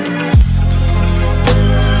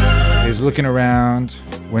 Is looking around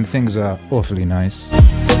when things are awfully nice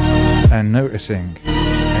and noticing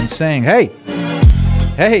and saying, hey,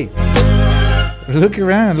 look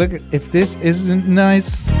around, look, if this isn't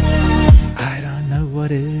nice, I don't know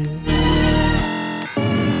what is.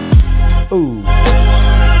 Ooh.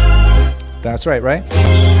 That's right, right?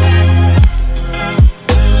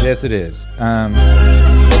 Yes, it is.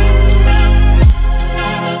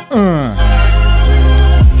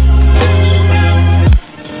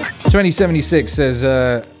 2076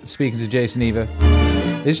 says, speaking to Jason Eva.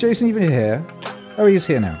 Is Jason Eva here? Oh, he is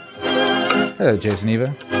here now. Hello, Jason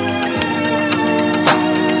Eva.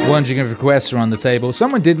 Wondering if requests are on the table.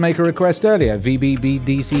 Someone did make a request earlier.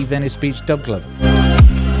 VBBDC Venice Beach Dub Club.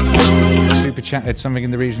 Super chat at something in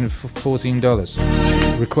the region of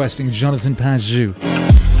 $14. Requesting Jonathan Pajou.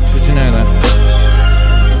 Did you know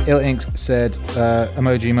that? Ill Inks said,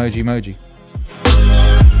 emoji.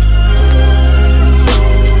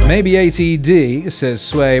 Maybe ATD, says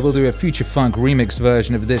Sway, will do a future funk remix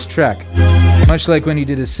version of this track. Much like when he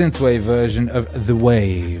did a synthwave version of The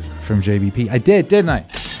Wave from JBP. I did, didn't I?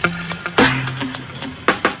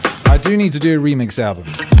 I do need to do a remix album.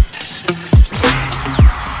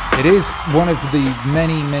 It is one of the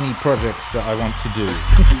many projects that I want to do.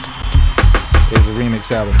 Is a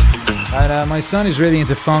remix album. And my son is really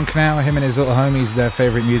into funk now. Him and his little homies, their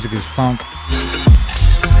favorite music is funk.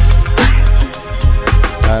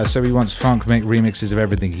 So he wants funk, make remixes of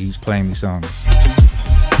everything. He's playing me songs.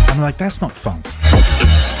 I'm like, that's not funk.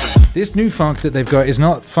 This new funk that they've got is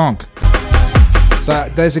not funk. So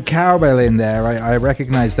there's a cowbell in there. I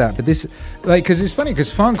recognize that. But this, like, because it's funny,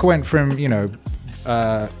 because funk went from, you know,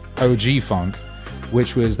 OG funk,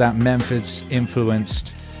 which was that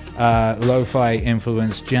Memphis-influenced, lo-fi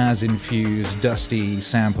influenced, jazz-infused, dusty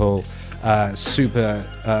sample, super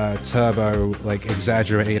turbo, like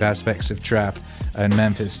exaggerated aspects of trap and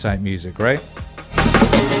Memphis type music, right?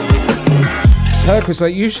 Kirk was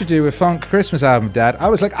like, you should do a funk Christmas album, Dad. I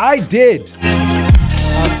was like, I did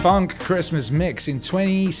a funk Christmas mix in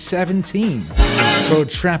 2017 called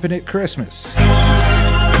Trappin' It Christmas.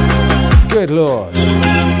 Good Lord.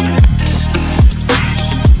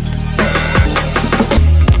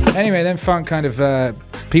 Anyway, then funk kind of,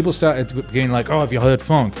 people started being like, oh, have you heard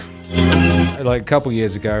funk? Like a couple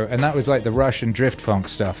years ago, and that was like the Russian drift funk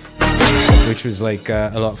stuff, which was like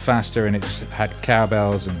a lot faster, and it just had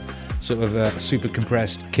cowbells and sort of super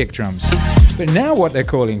compressed kick drums. But now what they're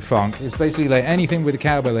calling funk is basically like anything with a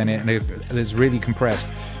cowbell in it, and it's really compressed.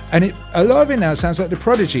 And a lot of it now sounds like The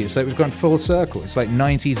Prodigy. It's like we've gone full circle. It's like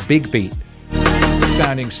 90s big beat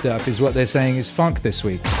sounding stuff is what they're saying is funk this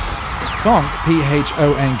week. Funk,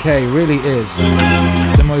 P-H-O-N-K, really is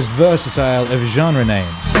the most versatile of genre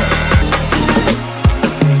names.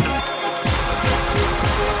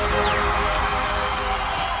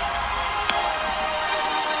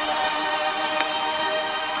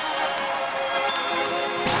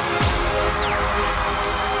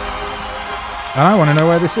 I want to know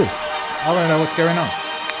where this is. I want to know what's going on.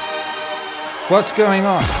 What's going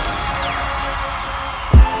on?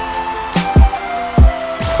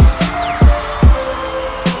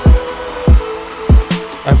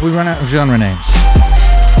 Have we run out of genre names?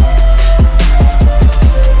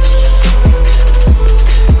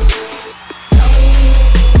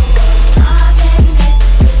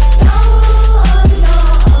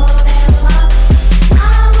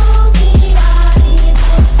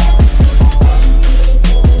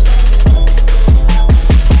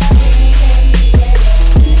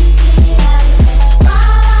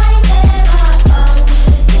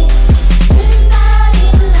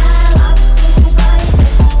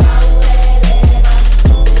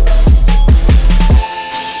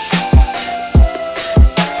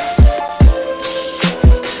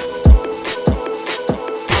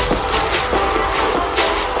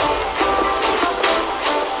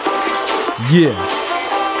 Yeah. And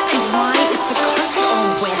why is the carpet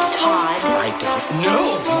all wet, Todd? I don't know,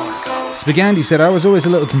 Margot. Spagandi said, I was always a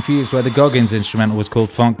little confused why the Goggins instrumental was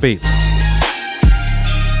called Funk Beats.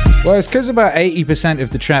 Well, it's because about 80% of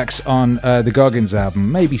the tracks on the Goggins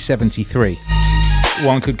album, maybe 73,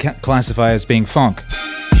 one could classify as being funk.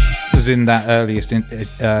 Was in that earliest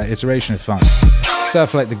iteration of funk.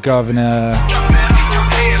 Stuff like The Governor,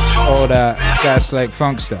 all that's like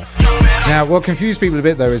funk stuff. Now, what confused people a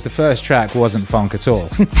bit though is the first track wasn't funk at all.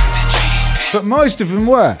 But most of them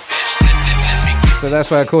were. So that's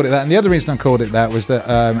why I called it that. And the other reason I called it that was that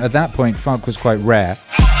at that point, funk was quite rare.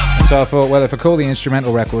 And so I thought, well, if I call the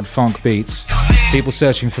instrumental record Funk Beats, people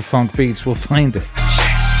searching for funk beats will find it.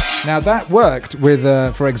 Now, that worked with,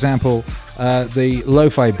 for example, the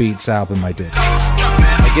Lo-Fi Beats album I did.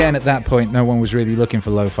 Again, at that point, no one was really looking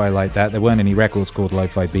for lo-fi like that. There weren't any records called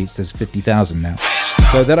Lo-Fi Beats. There's 50,000 now.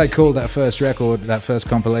 So that I called that first record, that first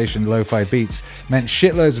compilation, Lo-Fi Beats, meant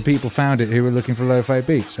shitloads of people found it who were looking for lo-fi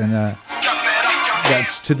beats. And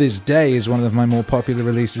that's, to this day, is one of my more popular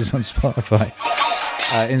releases on Spotify.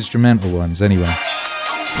 Instrumental ones, anyway.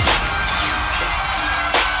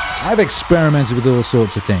 I've experimented with all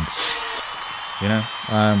sorts of things. You know?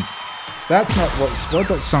 That's not why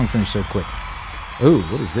that song finished so quick? Oh,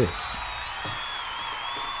 what is this?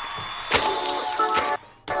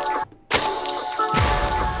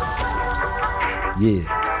 Yeah.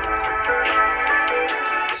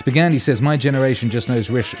 Spagandi says, my generation just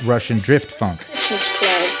knows Russian drift funk.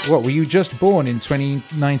 What, were you just born in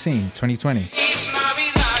 2019, 2020?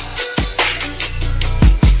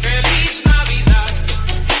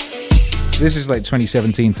 This is like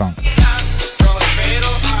 2017 funk.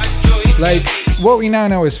 Like, what we now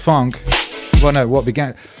know as funk, well, no, what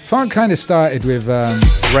began... Funk kind of started with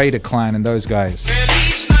Raider Clan and those guys.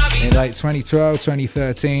 In like 2012,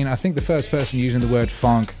 2013, I think the first person using the word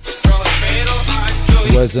funk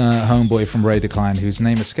was a homeboy from Raider Clan, whose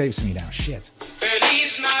name escapes me now. Shit.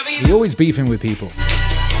 He always beefing with people.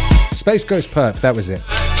 Space Ghost Perp, that was it.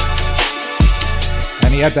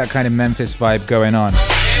 And he had that kind of Memphis vibe going on.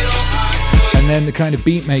 And then the kind of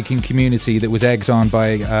beat-making community that was egged on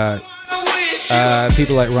by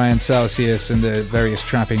people like Ryan Celsius and the various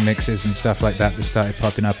trapping mixes and stuff like that started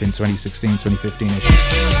popping up in 2016, 2015.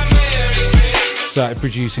 Started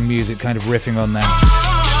producing music, kind of riffing on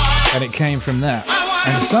that. And it came from that.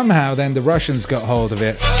 And somehow then the Russians got hold of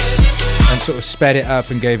it and sort of sped it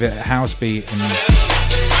up and gave it a house beat and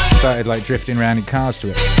started like drifting around in cars to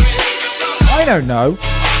it. I don't know.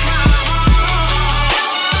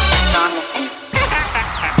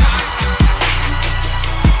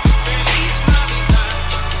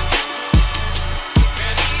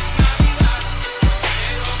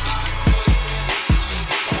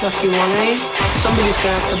 Lucky one, eh? Somebody's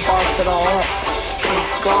gonna have to barf it all up when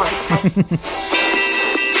it's gone.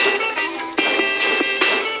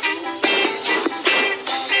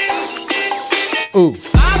 Ooh.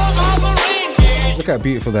 Look how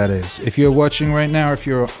beautiful that is. If you're watching right now, or if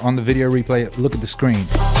you're on the video replay, look at the screen.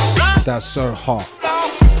 That's so hot.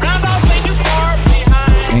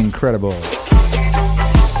 Incredible.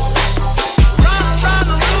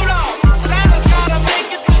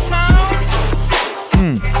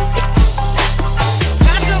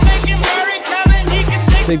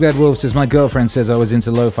 Big Bad Wolf says, my girlfriend says I was into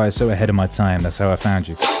lo-fi so ahead of my time. That's how I found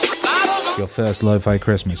you. Your first lo-fi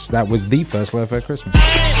Christmas. That was the first lo-fi Christmas.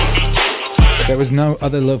 There was no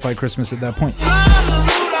other lo-fi Christmas at that point.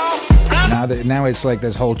 Now it's like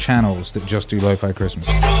there's whole channels that just do lo-fi Christmas.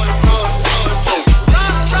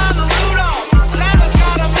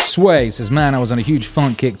 Sway says, man, I was on a huge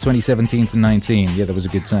funk kick 2017 to 19. Yeah, that was a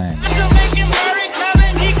good time.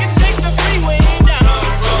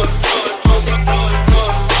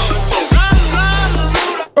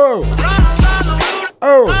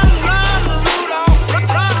 Oh!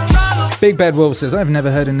 Big Bad Wolf says, I've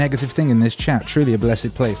never heard a negative thing in this chat. Truly a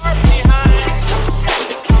blessed place.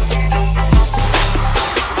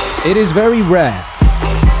 It is very rare.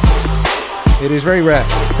 It is very rare.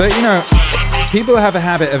 But, you know, people have a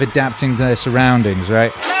habit of adapting their surroundings,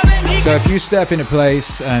 right? So if you step in a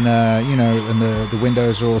place and, you know, and the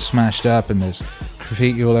windows are all smashed up and there's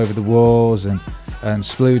graffiti all over the walls and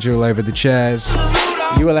splooge all over the chairs,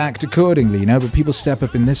 you will act accordingly, you know, but people step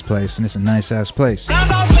up in this place and it's a nice ass place. You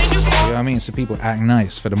know what I mean? So people act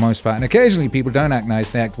nice for the most part. And occasionally people don't act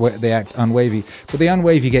nice, they act unwavy. But the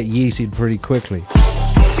unwavy get yeeted pretty quickly.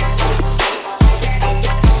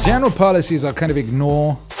 General policies are kind of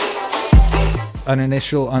ignore an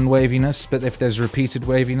initial unwaviness, but if there's repeated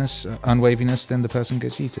unwaviness, then the person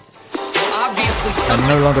gets yeeted. And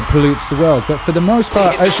no longer pollutes the world. But for the most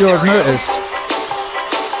part, as you'll have noticed,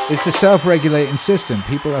 it's a self-regulating system.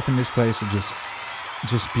 People up in this place are just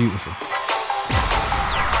beautiful.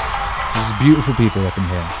 There's beautiful people up in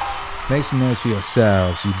here. Make some noise for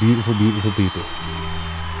yourselves, you beautiful, beautiful people.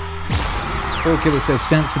 Full Killer says,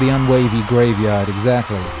 sent to the unwavy graveyard.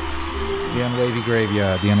 Exactly. The Unwavy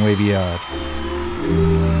Graveyard, the Unwavy Yard.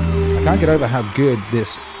 I can't get over how good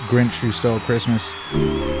this Grinch Who Stole Christmas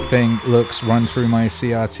thing looks run through my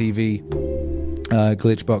CRTV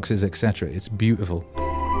glitch boxes, etc. It's beautiful.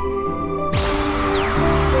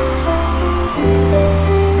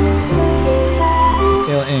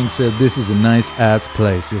 Il Ing said this is a nice ass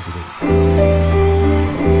place. Yes it is.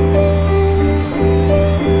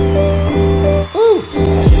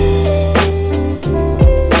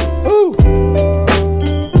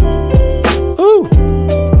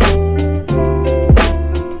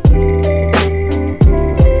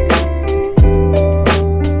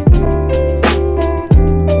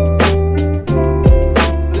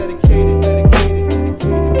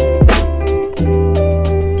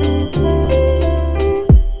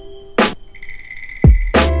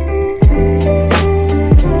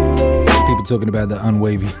 Talking about the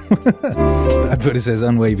unwavy. I put it says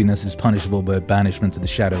unwaviness is punishable by banishment to the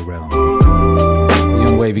shadow realm. The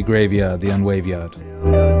Unwavy Graveyard, the Unwavy Yard.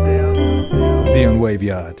 The Unwavy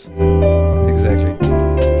Yard. Exactly.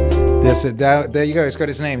 There you go, it's got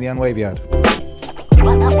its name, the Unwavy Yard.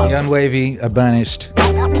 The Unwavy are banished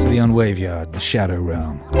to the Unwavy Yard, the shadow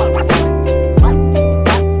realm.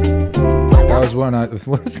 That was one of the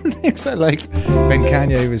things I liked when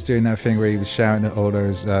Kanye was doing that thing where he was shouting at all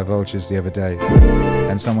those vultures the other day,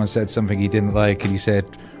 and someone said something he didn't like, and he said,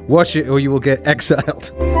 "Watch it or you will get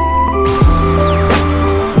exiled."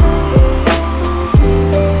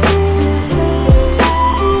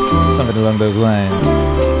 Something along those lines.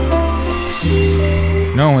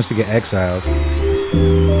 No one wants to get exiled. You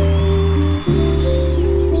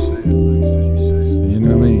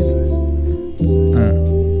know what I mean?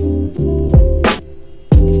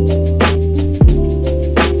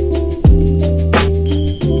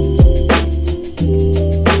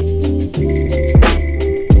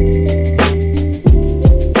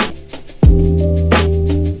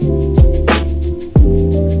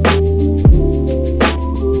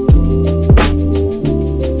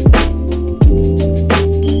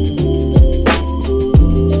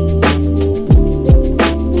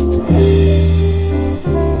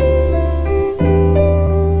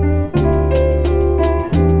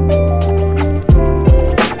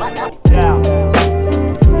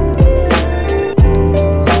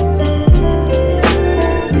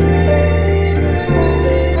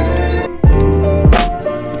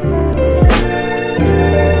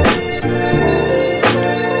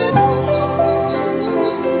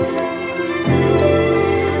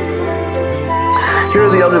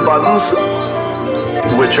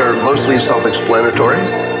 Which are mostly self-explanatory,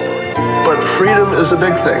 but freedom is a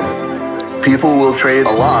big thing. People will trade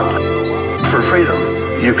a lot for freedom.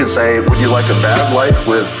 You could say, would you like a bad life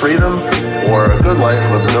with freedom or a good life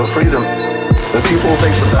with no freedom? But people will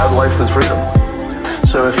take the bad life with freedom.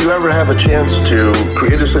 So if you ever have a chance to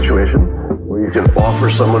create a situation where you can offer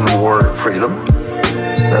someone more freedom,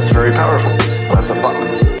 that's very powerful. That's a button.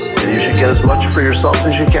 And you should get as much for yourself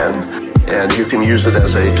as you can. And you can use it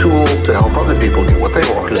as a tool to help other people get what they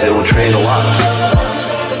want, because they will trade a lot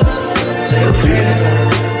for freedom.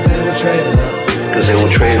 Because they will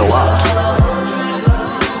trade a lot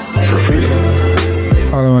for freedom.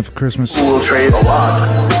 All I want for Christmas. People will trade a lot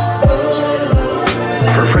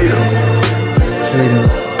for freedom.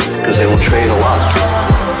 Because they will trade a lot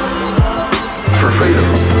for freedom.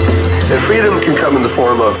 And freedom can come in the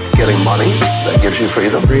form of getting money, that gives you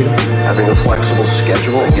freedom. Having a flexible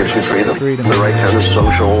schedule, that gives you freedom. The right kind of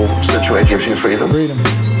social situation gives you freedom.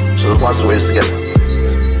 So there's lots of ways to get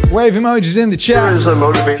it. Wave emojis in the chat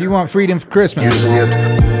if you want freedom for Christmas. Using it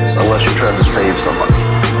unless you're trying to save somebody.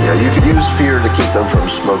 Yeah, you can use fear to keep them from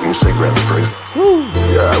smoking cigarettes, for example.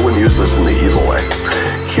 Yeah, I wouldn't use this in the evil way.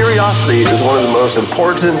 Curiosity is one of the most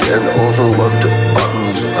important and overlooked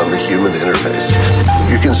buttons on the human interface.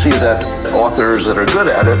 You can see that authors that are good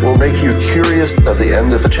at it will make you curious at the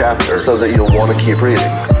end of a chapter so that you'll want to keep reading.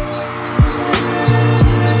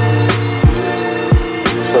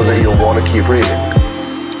 So that you'll want to keep reading.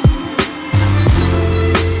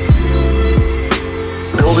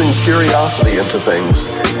 Building curiosity into things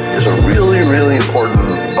is a really, really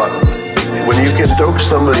important button. When you can stoke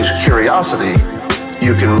somebody's curiosity,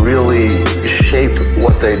 you can really shape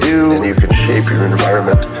what they do, and you can shape your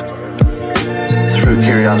environment through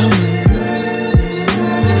curiosity.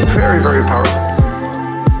 Very, very powerful.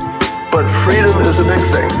 But freedom is a big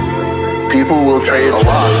thing. People will trade a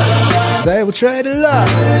lot. They will trade a lot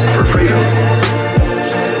for freedom.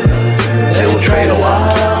 They will trade a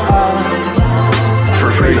lot for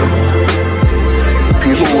freedom.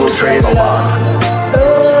 People will trade a lot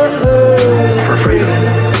for freedom.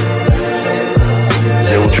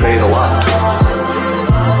 They will trade a lot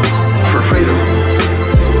for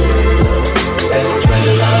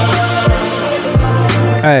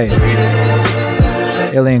Hey.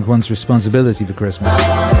 Alien wants responsibility for Christmas.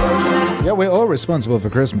 Yeah, we're all responsible for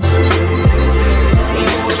Christmas.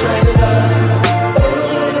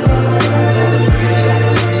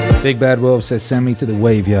 Big Bad Wolf says, send me to the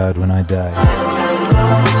waveyard when I die.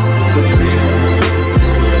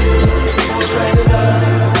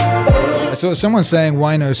 I saw someone saying,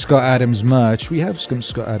 why no Scott Adams merch? We have some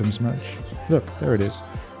Scott Adams merch. Look, there it is.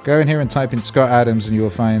 Go in here and type in Scott Adams and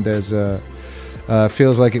you'll find there's a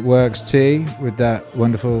Feels Like It Works tee with that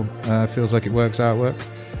wonderful Feels Like It Works artwork.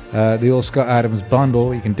 The All Scott Adams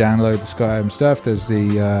bundle, you can download the Scott Adams stuff. There's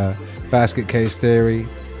the Basket Case Theory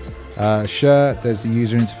shirt. There's the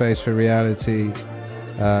User Interface for Reality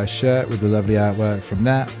shirt with the lovely artwork from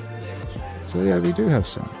that. So yeah, we do have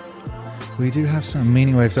some. We do have some.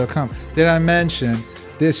 Meaningwave.com. Did I mention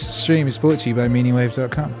this stream is brought to you by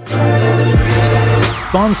Meaningwave.com?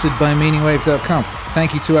 Sponsored by Meaningwave.com.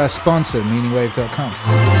 Thank you to our sponsor, Meaningwave.com.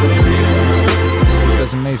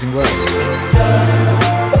 Does amazing work.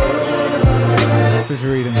 For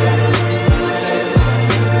freedom.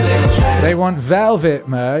 They want Velvet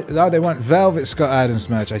merch. Oh, they want Velvet Scott Adams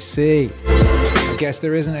merch. I see. I guess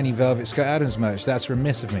there isn't any Velvet Scott Adams merch. That's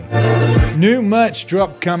remiss of me. New merch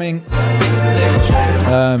drop coming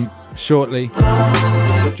shortly.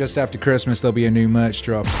 Just after Christmas, there'll be a new merch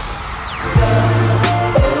drop.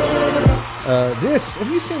 Have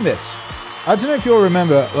you seen this? I don't know if you'll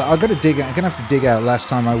remember. I'm gonna have to dig out last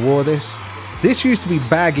time I wore this. This used to be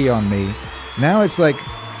baggy on me. Now it's like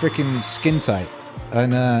freaking skin tight,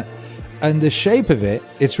 and the shape of it,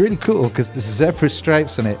 it's really cool because the zebra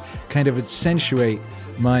stripes on it kind of accentuate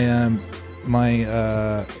my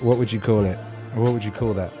what would you call it? What would you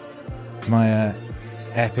call that? My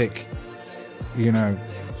epic,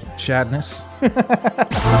 chadness.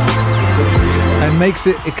 And makes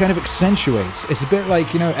it kind of accentuates. It's a bit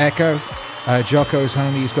like, Echo, Jocko's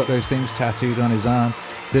homie, he's got those things tattooed on his arm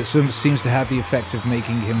that seems to have the effect of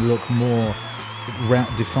making him look more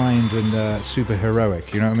defined and super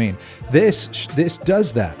heroic, you know what I mean? This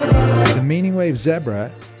does that. The Meaning Wave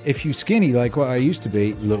Zebra, if you skinny like what I used to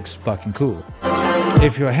be, looks fucking cool.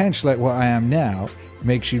 If you're hench like what I am now,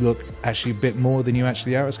 makes you look actually a bit more than you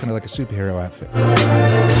actually are. It's kind of like a superhero outfit.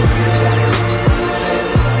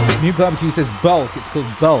 New Barbecue says bulk. It's called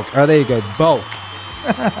bulk. Oh, there you go. Bulk.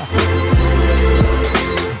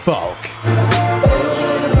 Bulk.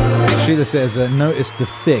 Sheila says, noticed the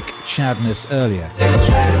thick chadness earlier.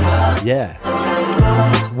 Yeah.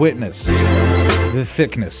 Witness the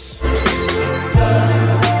thickness.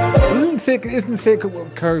 Isn't thick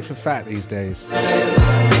code for fat these days?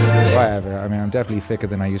 Whatever. I mean, I'm definitely thicker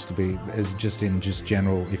than I used to be, as just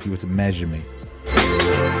general, if you were to measure me.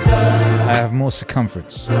 I have more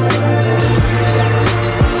circumference.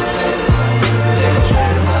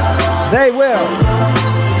 They will.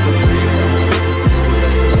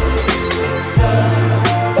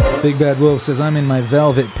 Big Bad Wolf says, I'm in my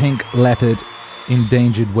velvet pink leopard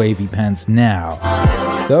endangered wavy pants now.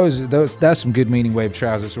 That's some good Meaning Wave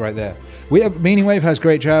trousers right there. Meaning Wave has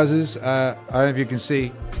great trousers. I don't know if you can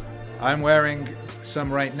see. I'm wearing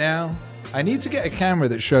some right now. I need to get a camera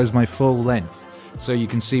that shows my full length so you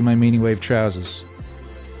can see my Meaning Wave trousers.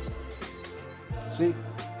 See?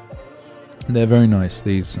 They're very nice,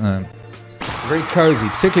 these. Very cozy,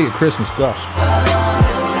 particularly at Christmas, gosh.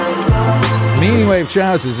 Meaning Wave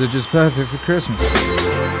trousers are just perfect for Christmas.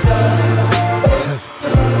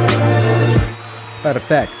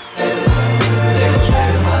 Perfect.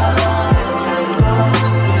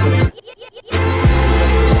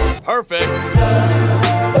 Perfect.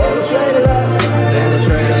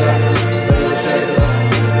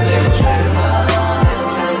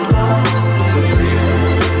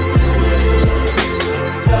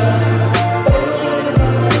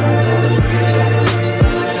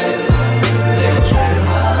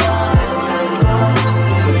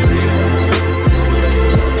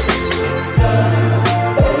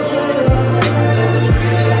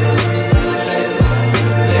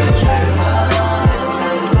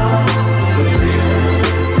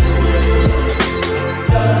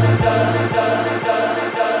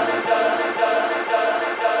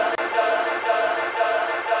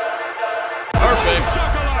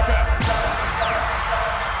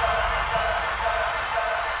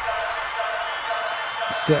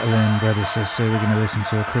 Settle in, brother sister. We're going to listen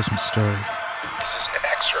to a Christmas story. This is an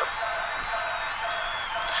excerpt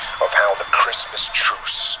of how the Christmas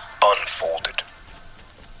truce unfolded,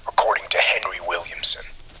 according to Henry Williamson,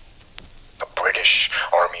 a British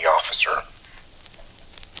Army officer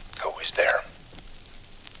who was there.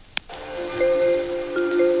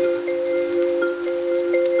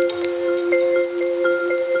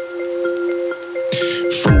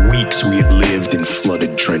 weeks we had lived in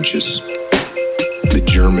flooded trenches. The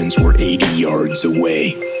Germans were 80 yards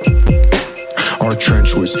away. Our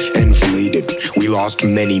trench was enfiladed. We lost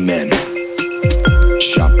many men,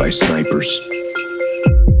 shot by snipers.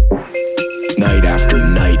 Night after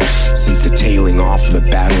night, since the tailing off of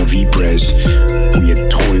the Battle of Ypres, we had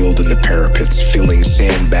toiled in the parapets, filling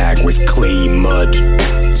sandbag with clayey mud,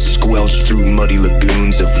 squelched through muddy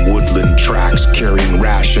lagoons of woodland tracks, carrying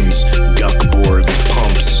rations, duck boards,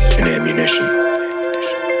 pumps, and ammunition.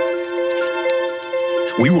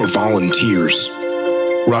 We were volunteers,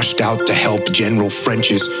 rushed out to help General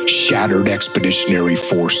French's shattered expeditionary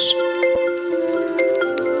force.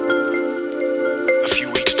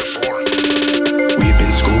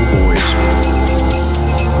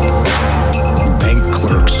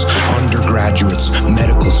 Undergraduates,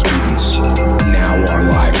 medical students, now our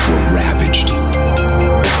lives were ravaged.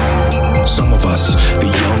 Some of us, the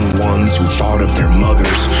young ones who thought of their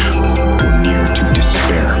mothers, were near to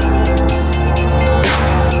despair.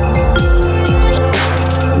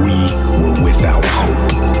 We were without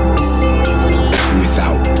hope,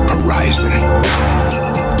 without horizon.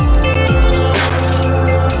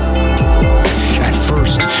 At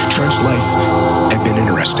first, trench life had been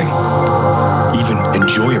interesting, even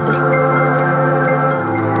enjoyable.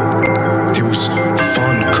 It was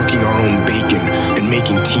fun cooking our own bacon and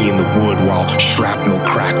making tea in the wood while shrapnel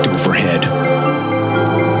cracked overhead.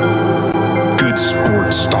 Good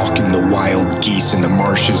sport stalking the wild geese in the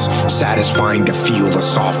marshes, satisfying to feel the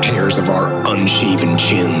soft hairs of our unshaven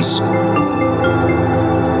chins.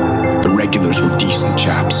 The regulars were decent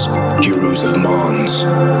chaps, heroes of Mons.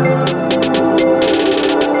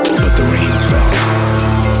 But the rains fell,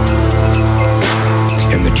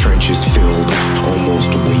 and the trenches filled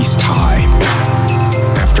almost waist high.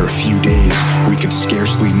 After a few days, we could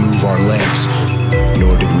scarcely move our legs,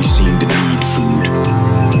 nor did we seem to need food.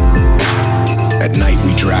 At night,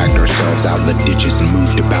 we dragged ourselves out of the ditches and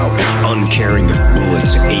moved about, uncaring of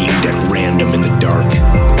bullets aimed at random in the dark.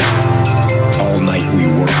 All night we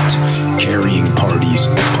worked, carrying parties,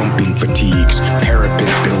 pumping fatigues,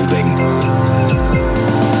 parapet building.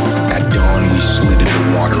 At dawn, we slid into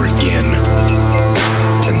water again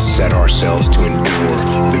and set ourselves to endure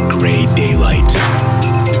the gray daylight.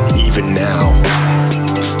 Even now,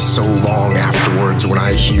 so long afterwards, when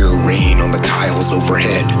I hear rain on the tiles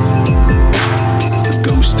overhead, the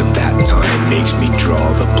ghost of that time makes me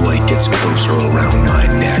draw the blankets closer around my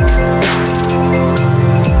neck.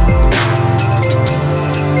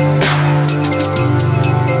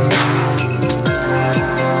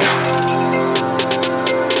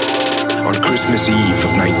 Christmas Eve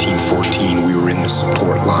of 1914, we were in the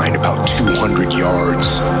support line about 200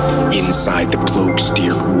 yards inside the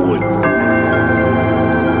Ploegsteert wood.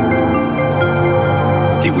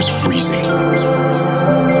 It was freezing.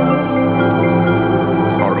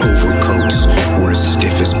 Our overcoats were as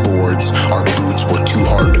stiff as boards, our boots were too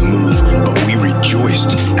hard to move, but we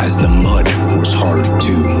rejoiced as the mud was hard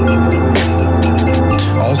too.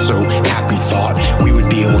 Also, happy thought we would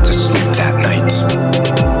be able to sleep that night.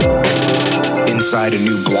 Inside a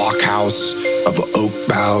new blockhouse of oak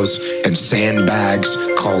boughs and sandbags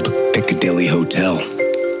called Piccadilly Hotel.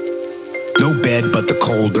 No bed but the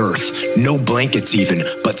cold earth, no blankets even,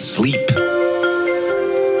 but sleep.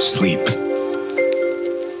 Sleep.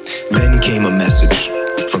 Then came a message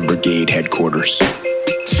from brigade headquarters,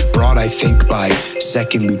 brought I think by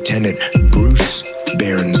Second Lieutenant Bruce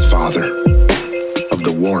Bairnsfather of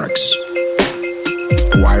the Warwicks.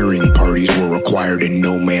 Wiring parties were required in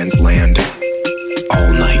no man's land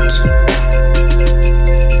all night.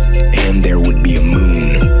 And there would be a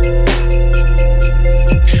moon.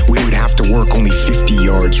 We would have to work only 50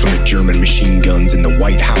 yards from the German machine guns in the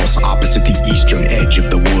White House opposite the eastern edge of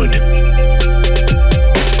the wood.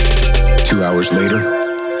 2 hours later,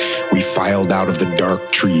 we filed out of the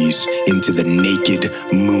dark trees into the naked,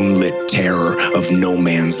 moonlit terror of no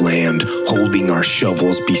man's land, holding our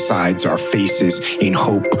shovels beside our faces in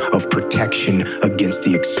hope of protection against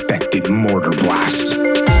the expected mortar blast.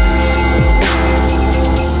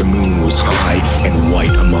 The moon was high and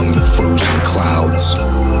white among the frozen clouds.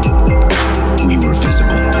 We were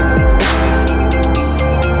visible.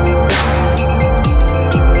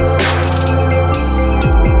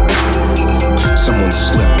 Someone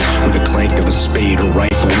slipped with a clank of a spade or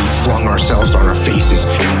rifle. We flung ourselves on our faces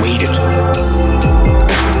and waited.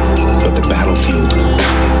 But the battlefield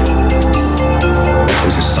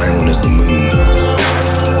was as silent as the moon.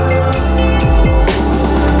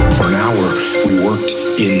 For an hour, we worked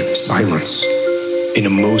in silence, in a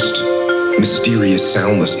most mysterious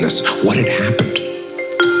soundlessness. What had happened?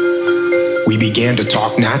 We began to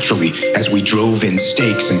talk naturally as we drove in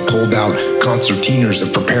stakes and pulled out concertinas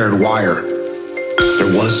of prepared wire.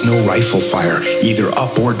 There was no rifle fire, either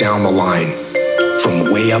up or down the line.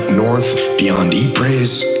 From way up north, beyond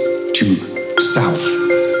Ypres, to south,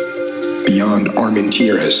 beyond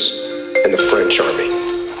Armentières and the French army.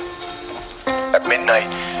 At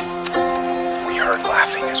midnight, we heard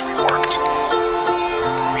laughing as we worked.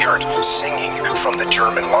 We heard singing from the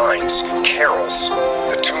German lines, carols,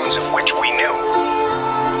 the tunes of which we knew.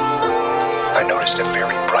 I noticed a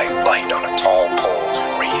very bright light on a tall pole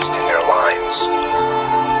raised in their lines.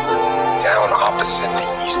 Down opposite the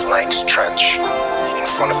East Lanks Trench, in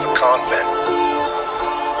front of the convent,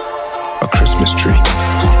 a Christmas tree.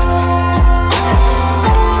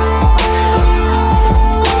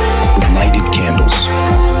 With lighted candles.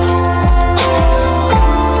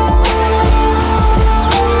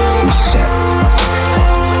 Was set.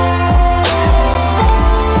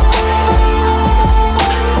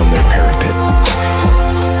 On their parapet.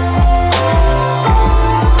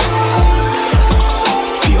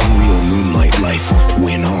 The unreal moonlight life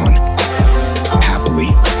went on.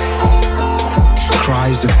 Happily.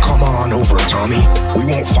 Cries of "Come on over, Tommy, we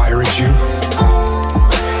won't fire at you."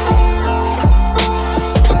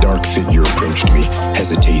 A dark figure approached me,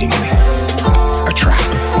 hesitatingly. A trap.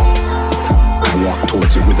 I walked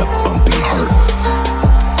towards it with a bumping heart.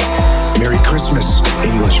 "Merry Christmas,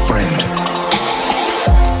 English friend."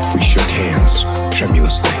 We shook hands,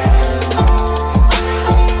 tremulously.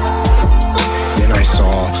 Then I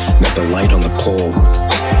saw that the light on the pole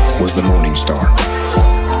was the morning star.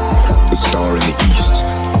 The star in the east.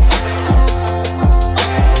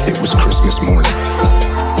 It was Christmas morning.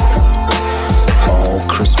 All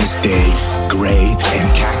Christmas Day, gray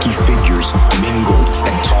and khaki figures mingled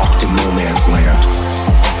and talked in no man's land.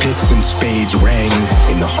 Picks and spades rang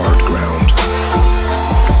in the hard ground.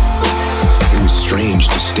 It was strange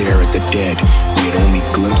to stare at the dead we had only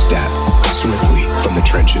glimpsed at swiftly from the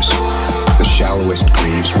trenches. The shallowest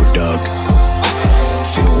graves were dug,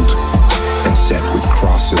 filled, and set with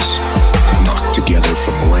crosses, knocked together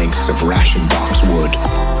from lengths of ration box wood,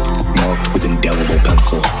 marked with indelible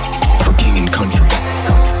pencil, for king and country,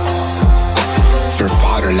 für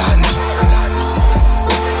Vaterland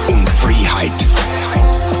und Freiheit,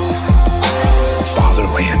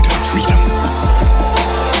 fatherland and freedom.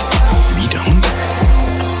 Freedom?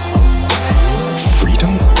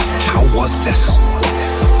 Freedom? How was this?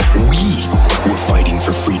 We were fighting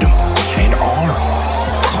for freedom, and our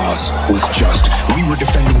cause was just. We were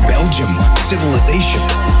defending Belgium, civilization.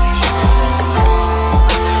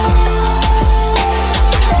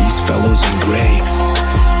 These fellows in gray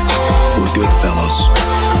were good fellows.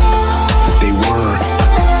 They were,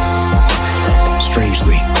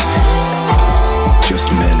 strangely,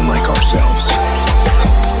 just men like ourselves.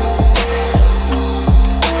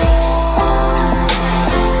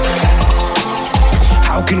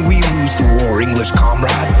 How can we lose the war, English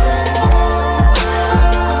comrade?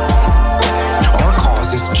 Our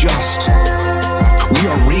cause is just. We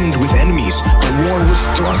are ringed with enemies. The war was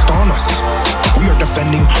thrust on us. We are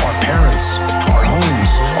defending our parents, our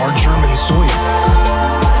homes, our German soil.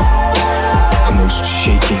 The most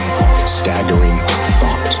shaking, staggering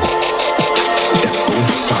thought that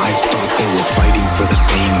both sides thought they were fighting for the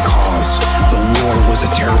same cause. The war was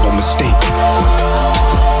a terrible mistake.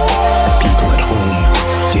 People at home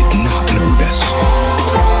did not know this.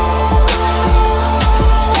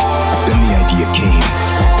 Then the idea came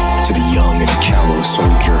to the young and callow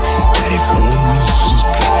soldier that if only he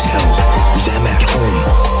could tell them at home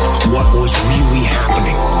what was really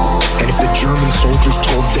happening, and if the German soldiers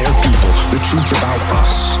told their people the truth about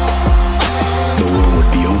us, the war would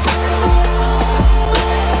be over.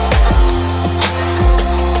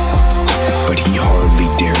 But he hardly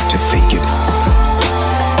dared to think it.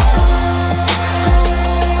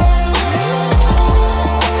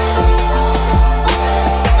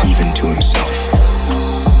 Even to himself.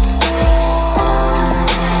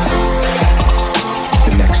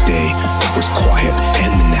 The next day was quiet,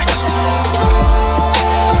 and the next.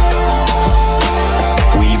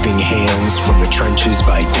 Waving hands from the trenches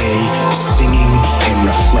by day, singing and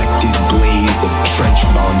reflected blaze of trench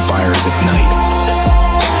bonfires at night.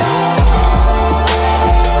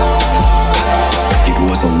 It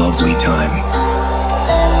was a lovely time.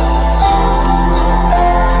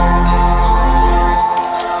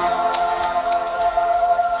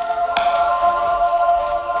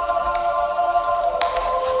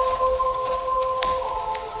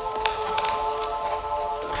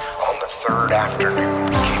 On the third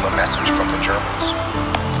afternoon came a message from the Germans.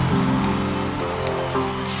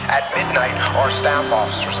 At midnight, our staff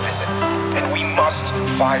officers visit. and we must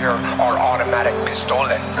fire our automatic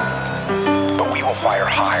pistolen. But we will fire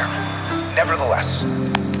higher. Nevertheless,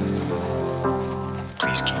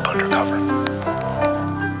 please keep under cover.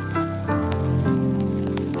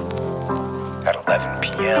 At 11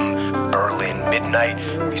 p.m., Berlin midnight,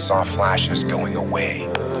 we saw flashes going away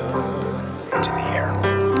into the air.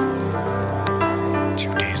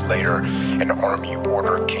 2 days later, an army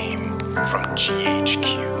order came from GHQ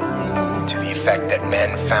to the effect that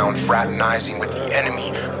men found fraternizing with the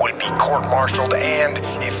enemy would be court-martialed and,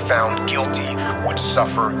 if found guilty, would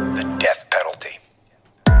suffer the death penalty.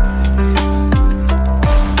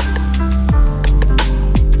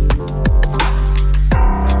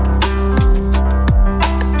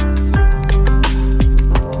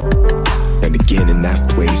 And again in that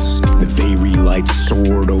place, the very lights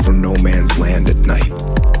soared over no man's land at night,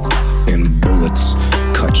 and bullets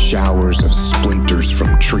cut showers of splinters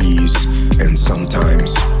from trees, and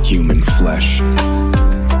sometimes human flesh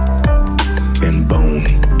and bone.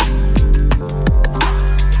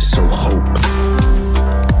 So hope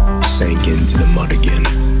sank into the mud again,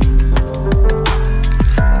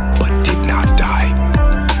 but did not die.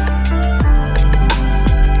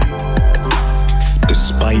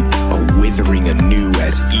 Despite a withering anew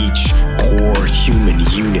as each poor human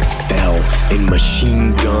unit fell in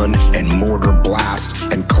machine gun and mortar blast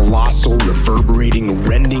and colossal reverberating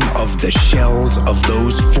rending of the shells of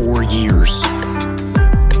those 4 years.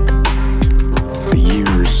 The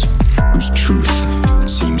years whose truth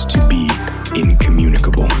seems to be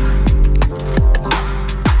incommunicable.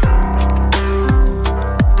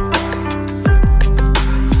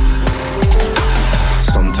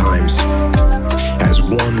 Sometimes, as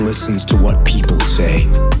one listens to what people say,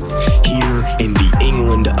 here in the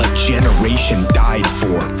England a generation died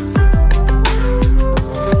for,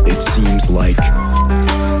 it seems like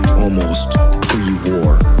almost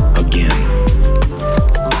pre-war again.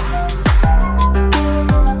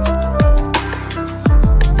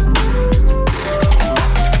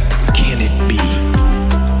 Can it be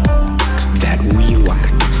that we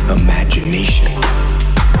lack imagination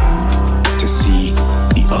to see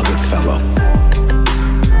the other fellow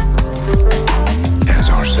as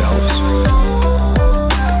ourselves?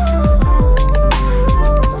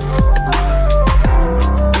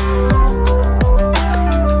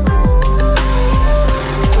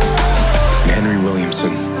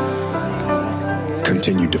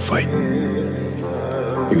 Continued to fight.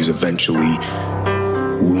 He was eventually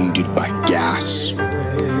wounded by gas.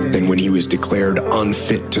 Then when he was declared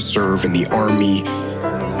unfit to serve in the army,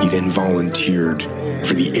 he then volunteered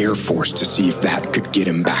for the Air Force to see if that could get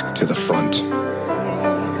him back to the front.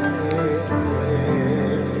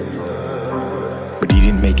 But he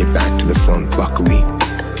didn't make it back to the front, luckily,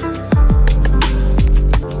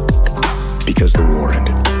 because the war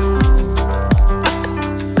ended.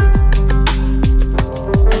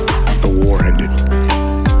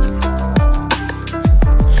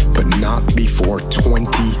 Before 20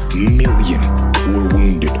 million were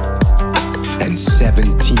wounded and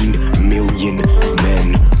 17 million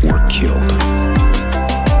men were killed.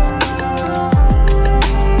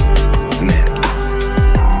 Men.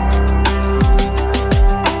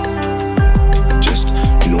 Just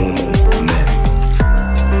normal men.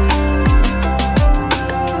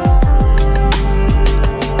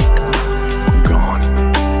 Gone.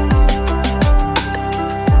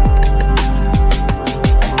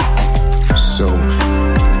 So,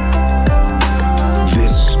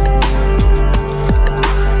 this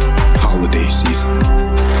holiday season,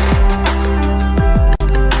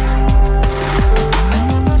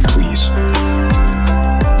 please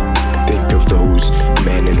think of those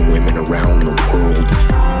men and women around the world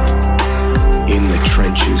in the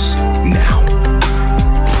trenches now,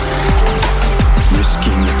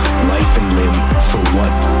 risking life and limb for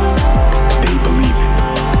what they believe in.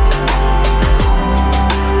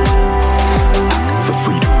 For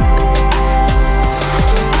freedom.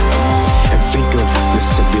 And think of the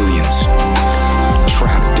civilians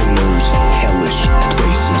trapped in those hellish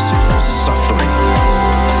places, suffering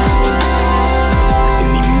in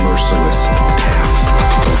the merciless path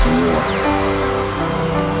of war.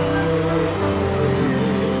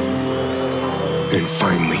 And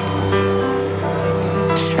finally,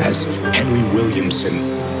 as Henry Williamson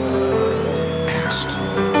asked,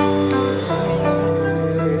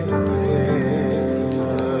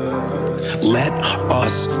 let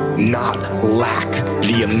us not lack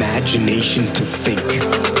the imagination to think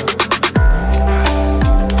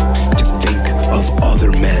of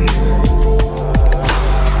other men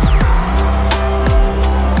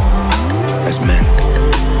as men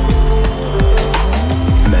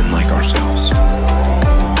like ourselves.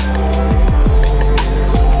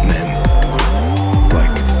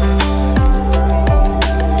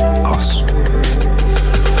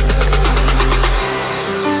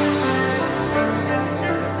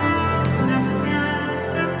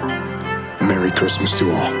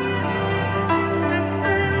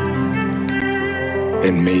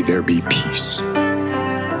 and may there be peace.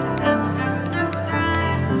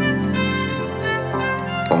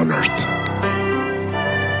 On earth.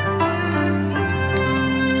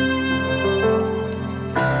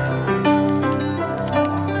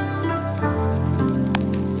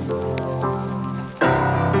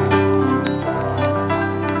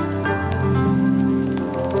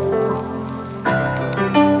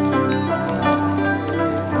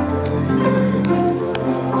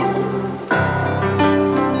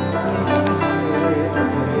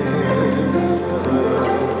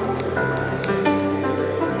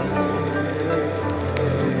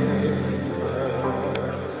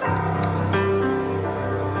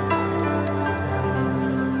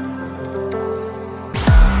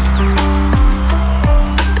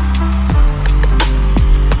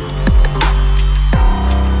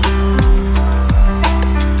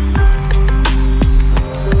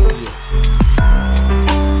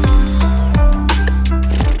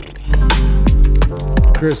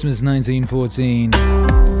 Christmas 1914,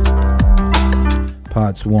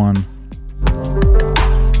 Parts 1.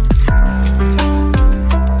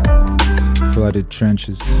 Flooded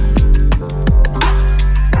trenches.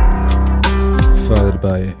 Followed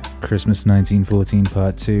by Christmas 1914,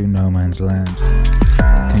 Part 2, No Man's Land.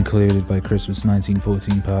 Concluded by Christmas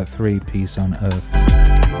 1914, Part 3, Peace on Earth.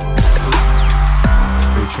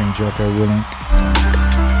 Featuring Jocko Willink.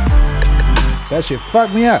 That shit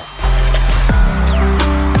fucked me up.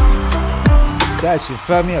 That shit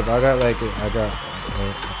fucked me up. I got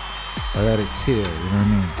a tear, you know what I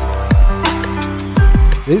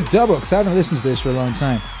mean? It's double, because I haven't listened to this for a long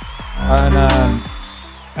time.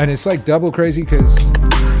 And it's like double crazy, because,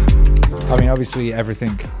 I mean, obviously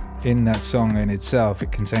everything in that song in itself,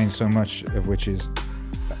 it contains so much of which is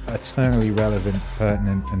eternally relevant,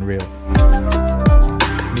 pertinent, and real.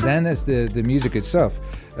 But then there's the music itself.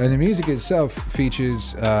 And the music itself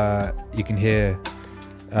features, you can hear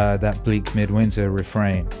that bleak midwinter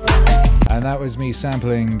refrain, and that was me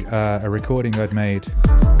sampling a recording I'd made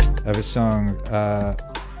of a song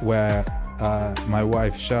where my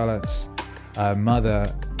wife Charlotte's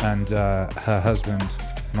mother and her husband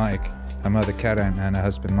Mike, her mother Karen and her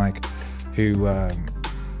husband Mike, who was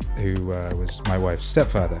my wife's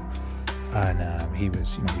stepfather, and he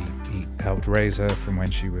was, you know, he helped raise her from when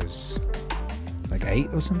she was like 8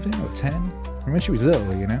 or something, or 10, from when she was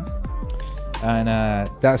little, you know. And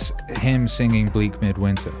that's him singing Bleak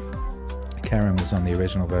Midwinter. Karen was on the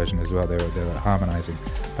original version as well. They were harmonizing,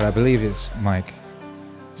 but I believe it's Mike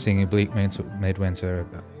singing Bleak Midwinter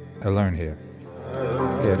alone here.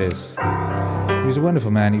 Yeah, it is. He was a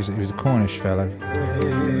wonderful man. He was a Cornish fellow,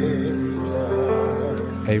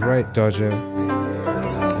 a right dodger.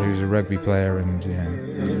 He was a rugby player, and you know,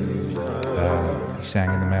 he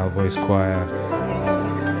sang in the male voice choir.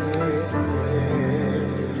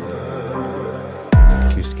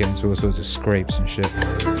 Used to get into all sorts of scrapes and shit.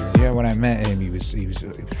 Yeah, when I met him, he was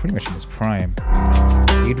pretty much in his prime.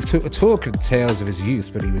 He'd talk of tales of his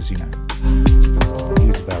youth, but he was, you know, he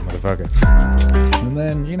was a bad motherfucker. And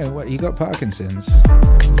then, you know what, he got Parkinson's,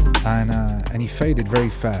 and he faded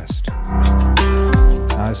very fast.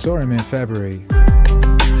 I saw him in February,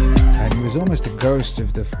 and he was almost a ghost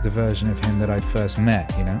of the version of him that I'd first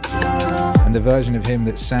met, you know, and the version of him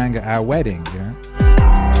that sang at our wedding, you know.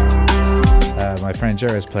 My friend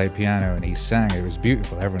Jerris played piano and he sang. It was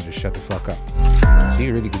beautiful. Everyone just shut the fuck up. So he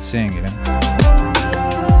really could sing, you know.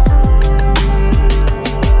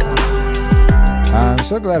 I'm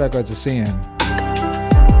so glad I got to see him.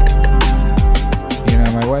 You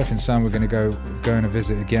know, my wife and son were going to go on a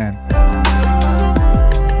visit again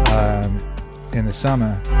in the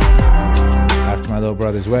summer after my little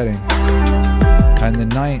brother's wedding. And the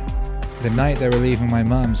night they were leaving my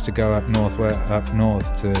mum's to go up north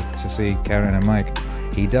to see Karen and Mike,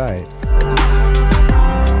 he died.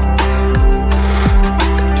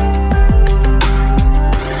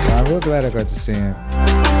 I'm real glad I got to see him.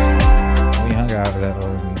 We hung out with that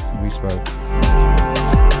all, we spoke.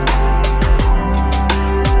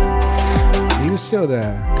 He was still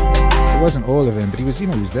there. It wasn't all of him, but he was, you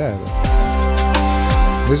know, he was there.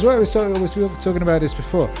 This is what we were talking about this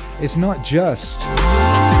before. It's not just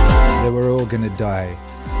that we're all gonna die.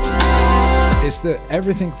 It's that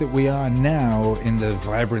everything that we are now in the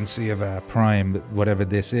vibrancy of our prime, whatever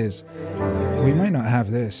this is, we might not have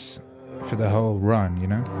this for the whole run, you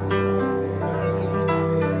know?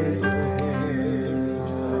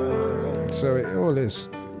 So it all is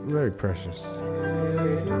very precious.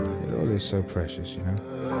 It all is so precious, you know?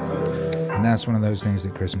 And that's one of those things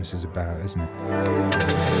that Christmas is about, isn't it?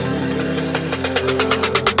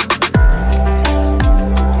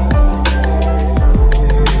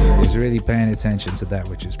 It's really really paying attention to that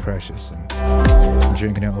which is precious and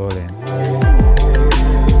drinking it all in.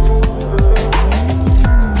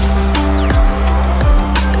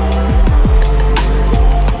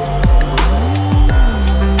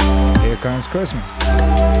 Here comes Christmas.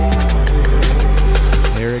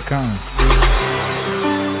 Here it comes.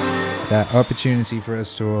 That opportunity for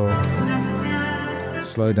us to all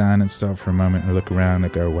slow down and stop for a moment and look around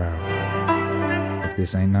and go, wow, if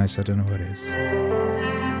this ain't nice, I don't know what is.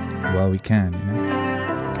 Well, we can, you know?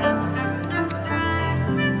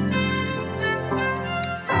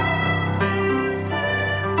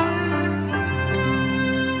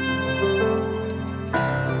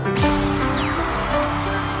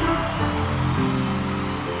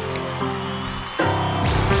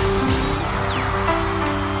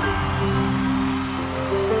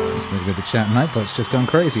 The chat Nightbot's just gone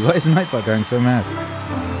crazy. Why is Nightbot going so mad?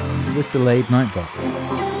 Is this delayed Nightbot?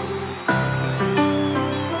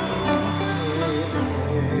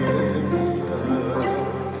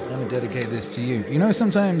 Let me dedicate this to you. You know,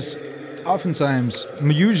 oftentimes, often,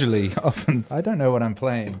 I don't know what I'm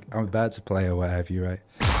playing. I'm about to play or what have you, right?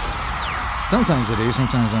 Sometimes I do.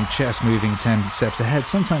 Sometimes I'm chest moving 10 steps ahead.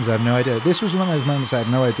 Sometimes I have no idea. This was one of those moments I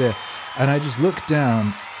had no idea. And I just looked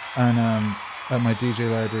down and at my DJ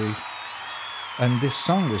library, and this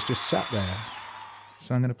song was just sat there.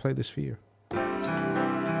 So I'm going to play this for you.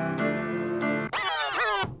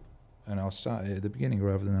 And I'll start it at the beginning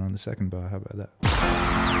rather than on the second bar. How about that?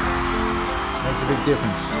 Makes a big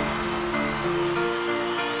difference.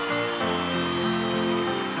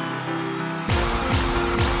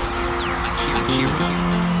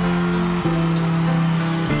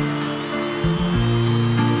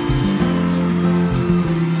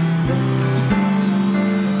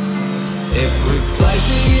 If with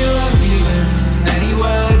pleasure you are viewing any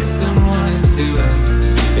work someone is doing,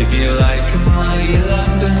 if you like them or you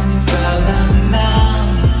love them, tell them now.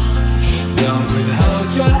 Don't withhold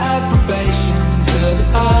your approbation till the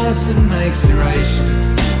person makes oration,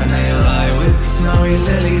 and they lie with snowy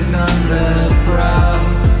lilies on their brow.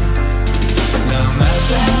 No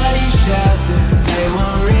matter how you shout it, they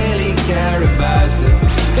won't really care about it.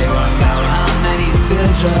 They won't know how many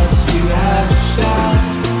teardrops you have shed.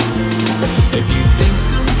 If you think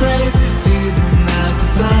some praise is due, then now's the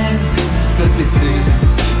time to slip it to them,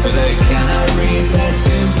 for they cannot read their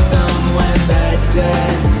tombstone when they're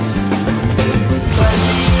dead. If with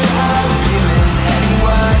pleasure you are viewing any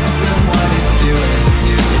work someone is doing,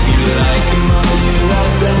 if you like them or you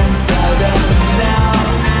love them, tell them now.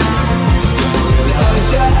 Don't withhold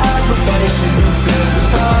your approbation till the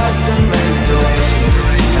person makes oration,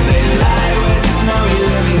 and they lie with snowy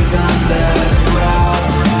lilies on their brow.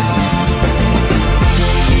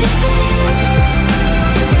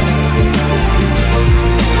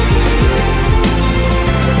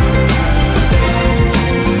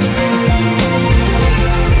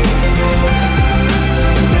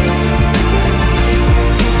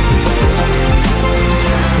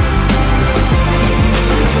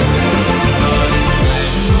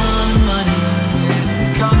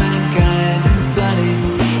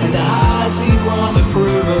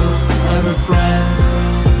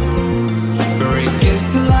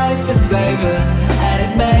 And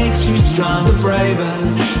it makes you stronger, braver,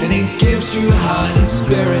 and it gives you heart and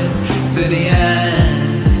spirit to the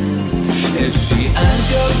end. If she earns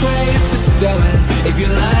your praise, bestow it. If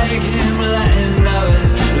you like him, let him know it.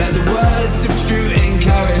 Let the words of true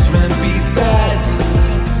encouragement be said.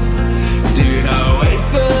 Do not wait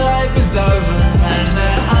till life is over and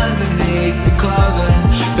they're underneath the clover,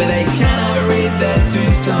 for they cannot read their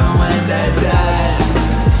tombstone when they're dead.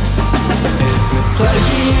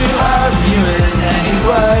 Pleasure you are viewing any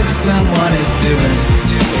work someone is doing,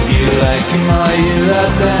 if you like them or you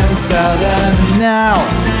love them, tell them now.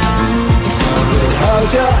 Don't withhold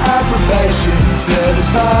your approbation till the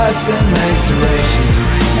person makes oration,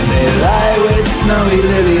 and they lie with snowy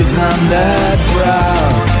lilies on their brow.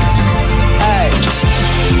 Hey,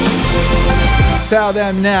 tell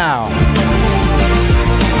them now.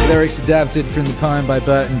 Lyrics adapted from the poem by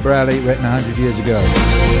Burton Bradley, written 100 years ago.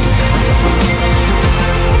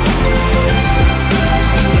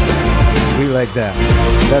 We like that.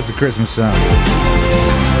 That's a Christmas song.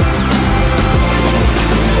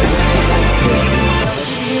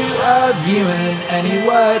 You are viewing any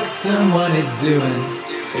work someone is doing,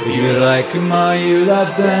 if you like them or you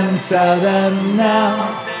love them, tell them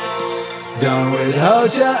now. Don't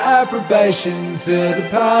withhold your approbation till the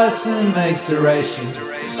person makes oration,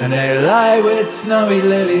 and they lie with snowy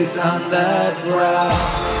lilies on their brow.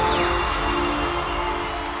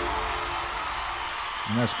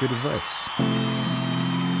 And that's good advice.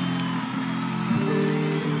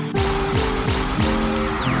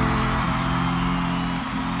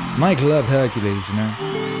 Mike loved Hercules, you know.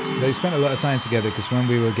 They spent a lot of time together because when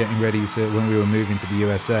we were moving to the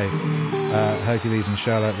USA, Hercules and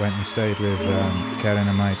Charlotte went and stayed with Karen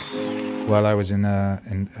and Mike while I was in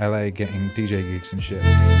LA getting DJ gigs and shit.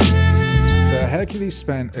 So Hercules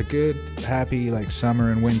spent a good, happy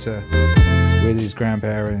summer and winter with his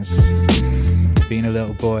grandparents, being a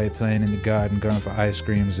little boy, playing in the garden, going for ice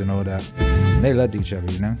creams and all that. And they loved each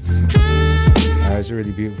other, you know. It was a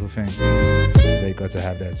really beautiful thing. They got to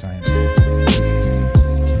have that time.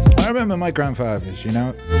 I remember my grandfathers, you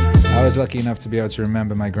know. I was lucky enough to be able to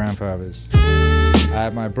remember my grandfathers. I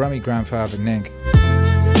had my Brummy grandfather, Nick,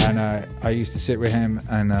 and I used to sit with him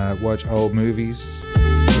and watch old movies.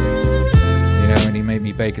 You know, and he made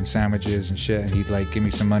me bacon sandwiches and shit, and he'd give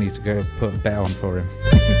me some money to go put a bet on for him.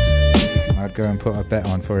 I'd go and put a bet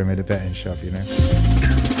on for him at a betting shop, you know.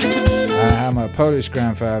 I had my Polish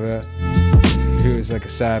grandfather, who was a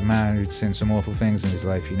sad man who'd seen some awful things in his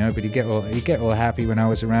life, you know, but he'd get all happy when I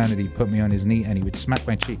was around, and he'd put me on his knee and he would smack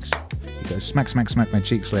my cheeks. He'd go smack, smack, smack my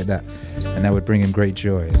cheeks like that, and that would bring him great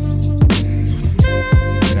joy. You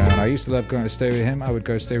know, and I used to love going to stay with him. I would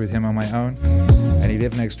go stay with him on my own, and he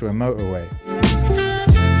lived next to a motorway.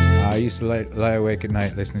 I used to lie awake at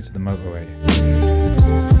night listening to the motorway.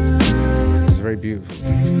 It was very beautiful.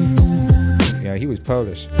 Yeah, he was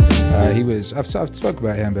Polish. I've spoken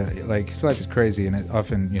about him, but his life is crazy, and it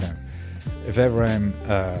often, you know, if ever I'm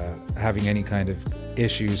having any kind of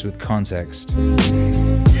issues with context,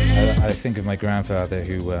 I think of my grandfather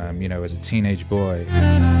who, you know, as a teenage boy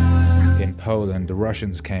in Poland, the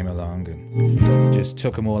Russians came along and just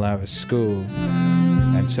took them all out of school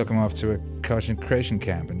and took him off to a concentration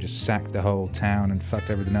camp and just sacked the whole town and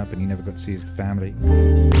fucked everything up, and he never got to see his family.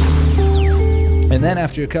 And then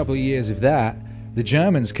after a couple of years of that, the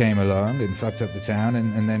Germans came along and fucked up the town,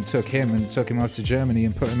 and then took him off to Germany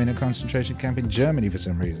and put him in a concentration camp in Germany for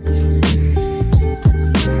some reason.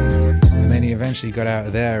 And then he eventually got out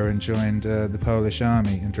of there and joined the Polish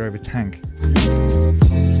army and drove a tank. And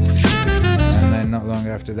then not long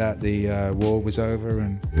after that, the war was over,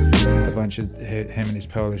 and a bunch of him and his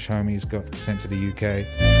Polish homies got sent to the UK,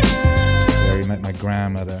 where he met my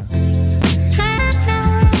grandmother,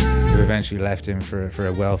 who eventually left him for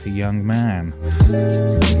a wealthy young man.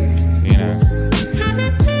 You know,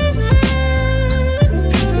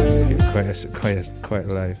 quite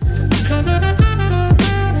a life.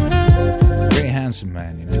 Very handsome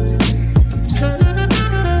man, you know.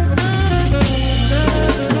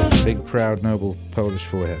 Big, proud, noble Polish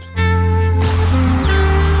forehead.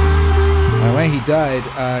 And when he died,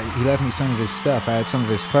 he left me some of his stuff. I had some of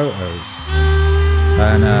his photos.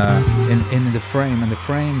 And in the frame, and the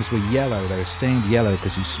frames were yellow. They were stained yellow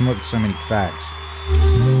because he smoked so many fags.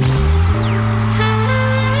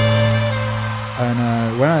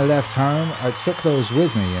 And when I left home, I took those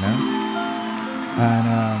with me, you know.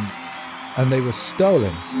 And they were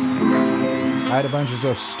stolen. I had a bunch of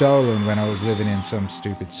stuff stolen when I was living in some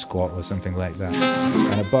stupid squat or something like that.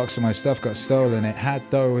 And a box of my stuff got stolen. It had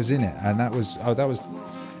those in it, and that was I don't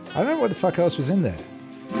know what the fuck else was in there.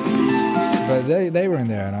 But they were in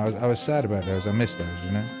there, and I was sad about those. I missed those,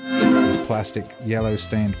 you know. Those plastic, yellow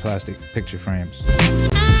stained plastic picture frames.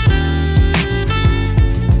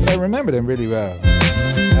 But I remember them really well.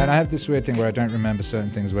 And I have this weird thing where I don't remember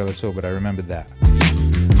certain things well at all, but I remembered that.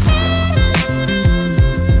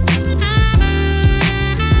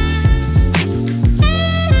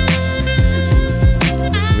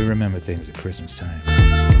 We remember things at Christmas time.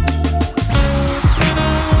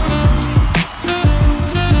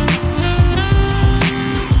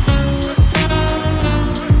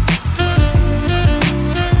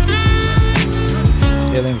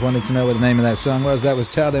 Link wanted to know what the name of that song was. That was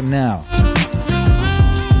Tell Them Now.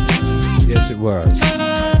 Yes, it was.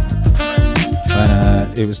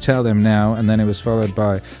 And it was Tell Them Now, and then it was followed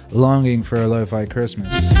by Longing for a Lo-Fi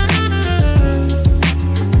Christmas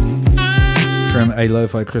from a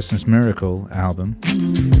Lo-Fi Christmas Miracle album.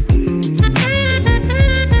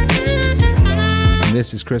 And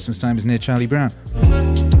This Is Christmas Time is Near Charlie Brown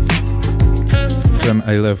from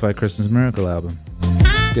a Lo-Fi Christmas Miracle album.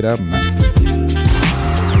 Good album, man.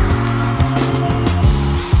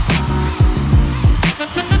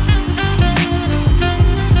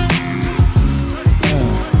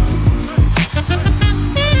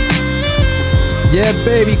 Yeah,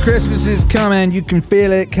 baby, Christmas is coming. You can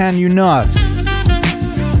feel it, can you not?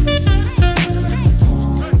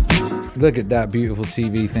 Look at that beautiful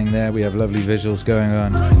TV thing there. We have lovely visuals going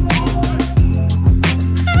on.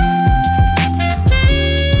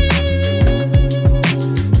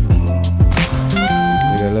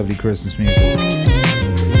 We got lovely Christmas music.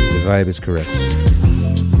 The vibe is correct.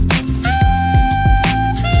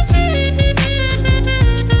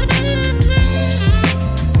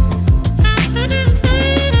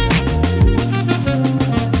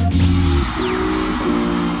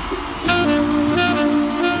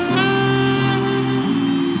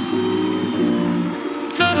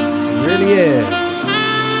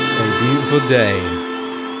 today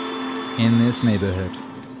in this neighborhood.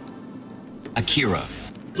 Akira.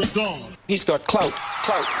 He's got clout.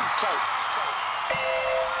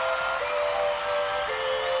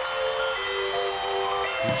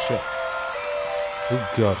 Oh, shit.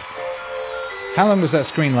 Oh, God. How long was that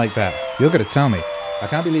screen like that? You're going to tell me. I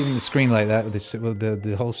can't be leaving the screen like that.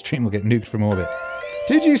 The whole stream will get nuked from orbit.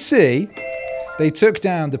 Did you see? They took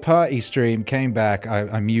down the party stream, came back.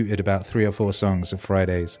 I muted about 3 or 4 songs of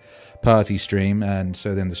Friday's party stream, and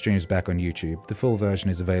so then the stream's back on YouTube. The full version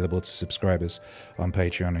is available to subscribers on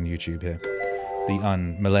Patreon and YouTube here. The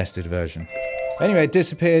unmolested version. Anyway, it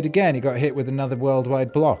disappeared again. It got hit with another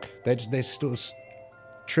worldwide block. They still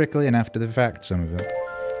trickle in after the fact, some of it.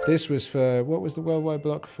 This was for, what was the worldwide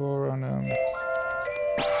block for on,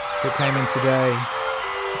 that came in today?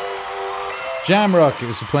 Jamrock. It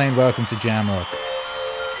was for playing Welcome to Jamrock.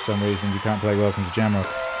 For some reason, you can't play Welcome to Jamrock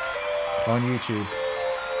on YouTube.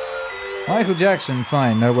 Michael Jackson,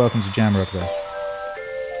 fine. No Welcome to Jamrock, though.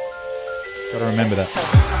 Gotta remember that.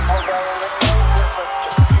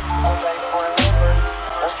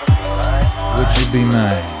 Would you be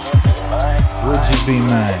mine? Would you be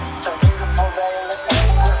mine?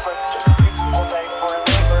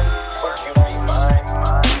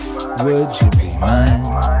 Would you be mine?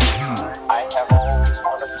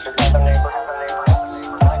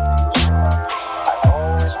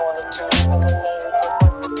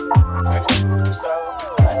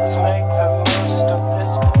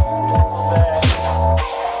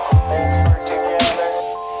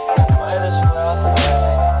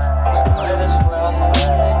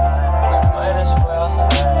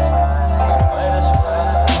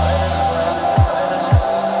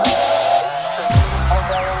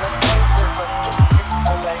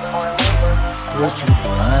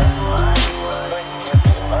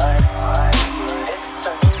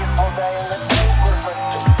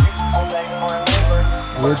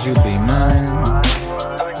 Would you be mine?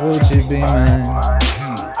 Would you be mine?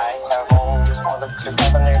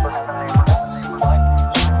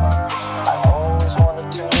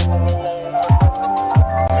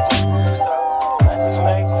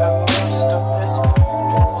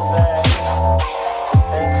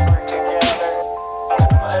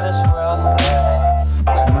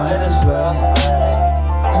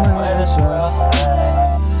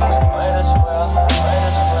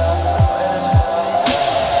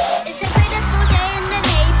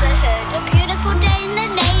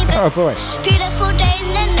 Oh boy. Beautiful day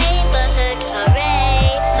in the neighborhood,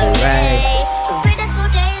 hooray, hooray. Beautiful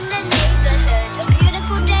day in the neighborhood, a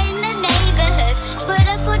beautiful day in the neighborhood,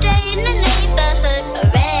 beautiful day in the neighborhood,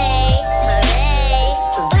 hooray, hooray.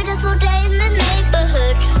 Beautiful day in the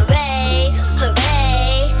neighborhood, hooray,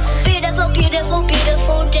 hooray. Beautiful, beautiful,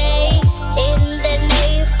 beautiful day in the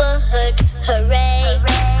neighborhood, hooray.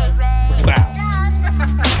 Wow.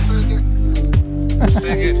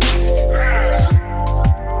 Sing it.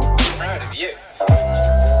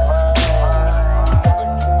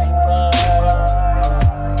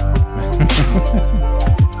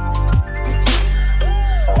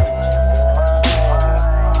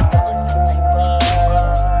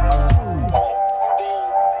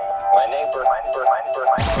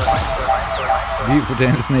 Beautiful day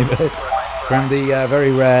in this neighborhood. From the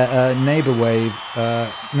very rare Neighbor Wave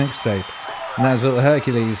mixtape. And that was little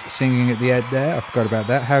Hercules singing at the end there. I forgot about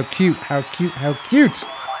that. How cute, how cute, how cute.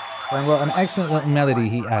 And what an excellent little melody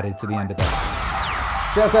he added to the end of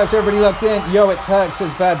that. Shouts out to everybody locked in. Yo, it's Herc,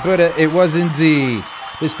 says Bad Buddha. It was indeed.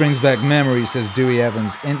 This brings back memories, says Dewey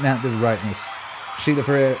Evans. Ain't that the rightness? Sheila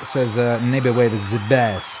Ferrer says Neighbor Wave is the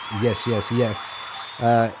best. Yes, yes, yes.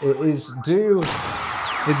 It is due...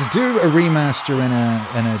 It's due a remaster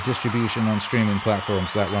and a distribution on streaming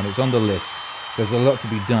platforms, that one. It's on the list. There's a lot to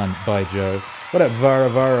be done, by Jove. What up,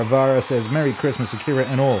 Vara says, Merry Christmas, Akira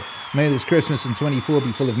and all. May this Christmas and 24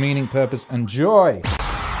 be full of meaning, purpose, and joy.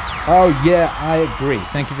 Oh, yeah, I agree.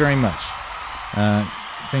 Thank you very much.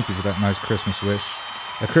 Thank you for that nice Christmas wish.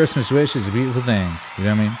 A Christmas wish is a beautiful thing. You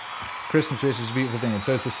know what I mean? Christmas wish is a beautiful thing, and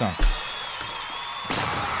so is the song.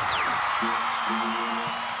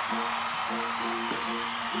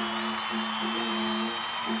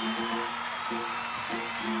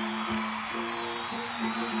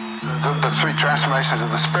 The three transformations of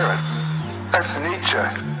the spirit. That's Nietzsche.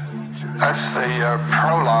 That's the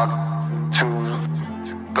prologue to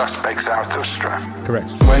Thus Spake Zarathustra.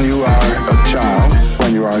 Correct. When you are a child,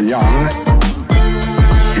 when you are young,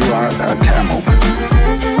 you are a camel.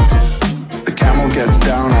 The camel gets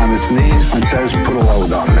down on its knees and says, put a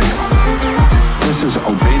load on me. This is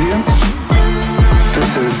obedience.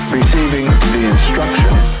 This is receiving the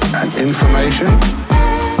instruction and information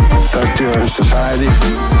that your society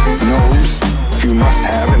knows you must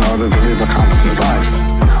have in order to live a competent life.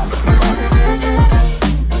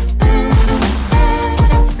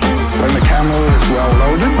 When the camel is well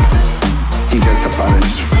loaded, he gets up on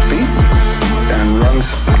his feet and runs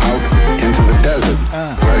out into the desert,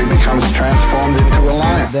 where he becomes transformed into a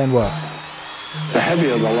lion. Then what? The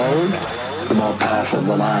heavier the load, the more powerful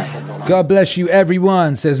the lion. God bless you,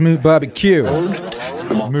 everyone, says Moot Barbecue.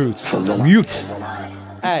 Moot. Mute.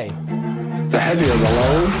 Hey. The heavier the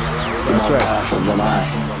load, the more powerful the lion.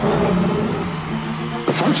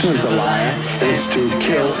 The function of the lion is to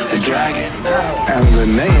kill the dragon. And the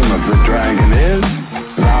name of the dragon is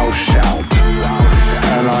Thou Shalt.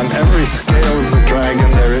 And on every scale of the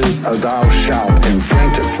dragon there is a Thou Shalt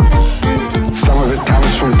imprinted. Some of it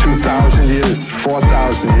comes from 2,000 years,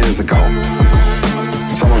 4,000 years ago.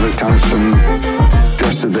 Some of it comes from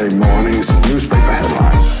yesterday morning's newspaper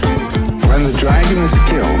headline. When the dragon is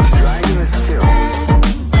killed,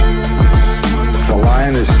 the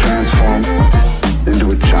lion is transformed into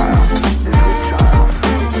a child.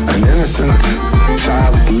 An innocent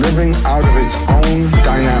child living out of its own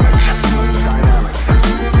dynamic.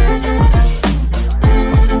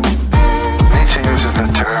 Nietzsche uses the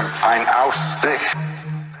term ein Aussicht,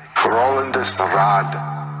 rollend is the rod,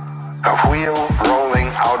 a wheel rolling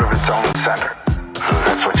out of its own center.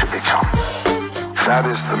 That's what you become. That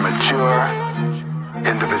is the mature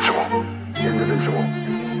individual.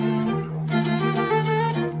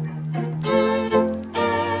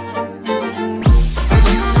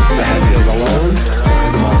 The heavier the load,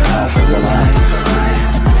 the more powerful the lion.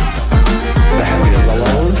 The heavier the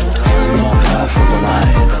load, the more powerful the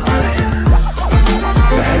lion.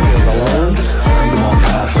 The heavier the load, the more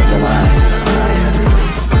powerful the lion.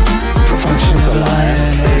 The function of the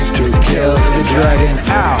lion is to kill the dragon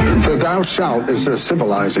out. The Thou Shalt is a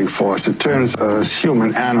civilizing force. It turns a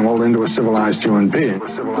human animal into a civilized human being.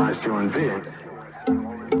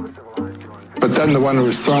 But then the one who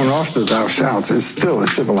is thrown off the Thou Shalt is still a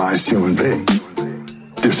civilized human being.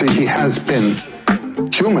 You see, he has been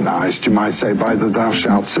humanized, you might say, by the Thou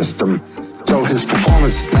Shalt system. So his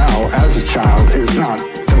performance now as a child is not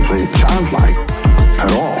simply childlike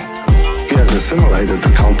at all. He has assimilated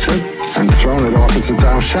the culture and thrown it off as a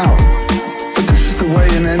Thou Shalt. But this is the way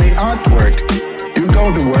in any artwork. You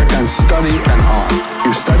go to work and study an art.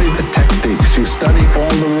 You study the techniques. You study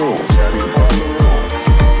all the rules.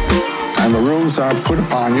 And the rules are put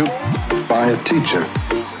upon you by a teacher.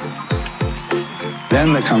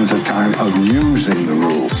 Then there comes a time of using the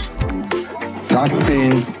rules, not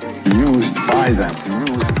being used by them.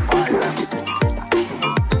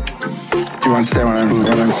 Do you understand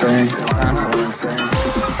what I'm saying?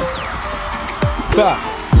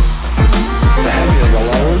 The heavier the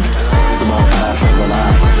load, the more powerful the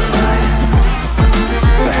lion.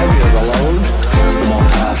 The heavier the load, the more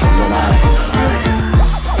powerful the lion.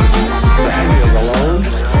 The heavier the load,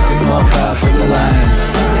 the more powerful the lion.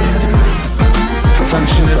 The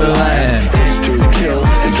function of the lion is to kill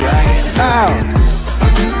the dragon. Ow!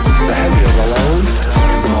 The heavier the load,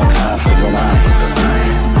 the more powerful the lion.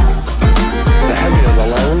 The heavier the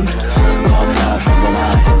load, the more powerful the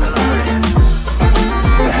lion.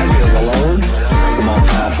 The heavier the load, the more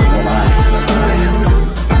powerful the lion.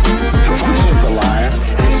 The function of the lion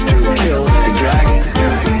is to kill the dragon.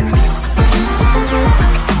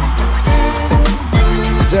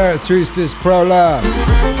 Zarathustra's prologue.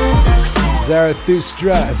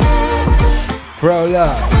 Zarathustra's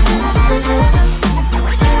prologue.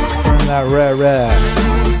 From that rare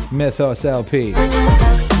Mythos LP.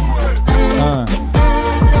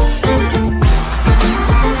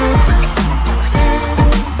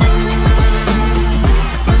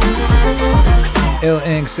 Ill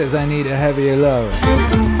Ink says I need a heavier load.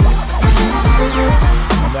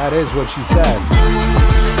 And that is what she said.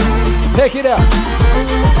 Pick it up.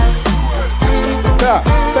 Stop.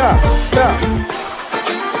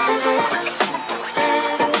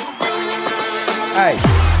 Hey.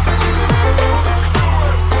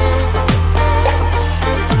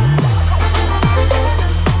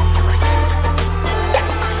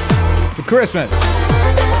 For Christmas,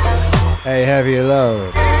 a heavier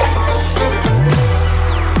load.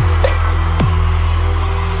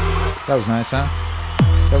 That was nice, huh?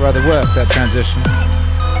 That rather worked, that transition.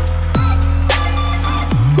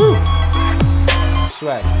 Woo!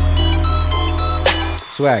 Swag.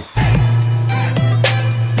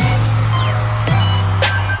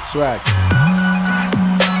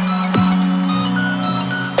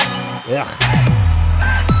 Ugh.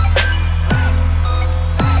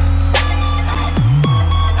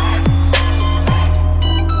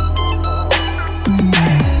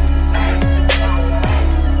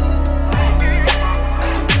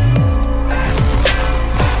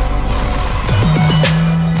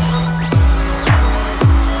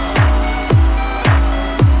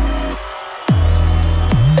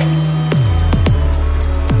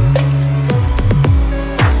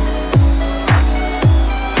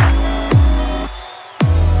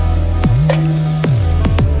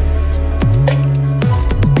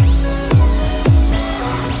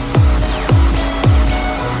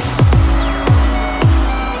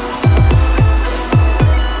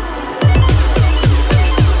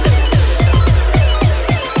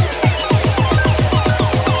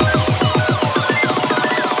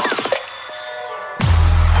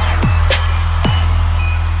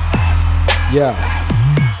 Yeah.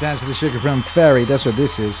 Dance to the Sugar Plum Fairy. That's what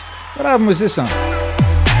this is. What album was this on?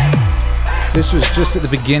 This was just at the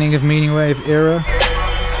beginning of Meaning Wave era?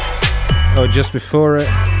 Or just before it?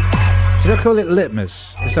 Did I call it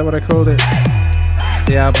Litmus? Is that what I called it?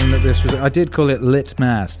 The album that this was... I did call it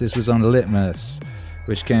Litmas. This was on Litmus,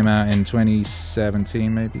 which came out in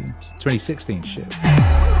 2017, maybe? 2016, shit.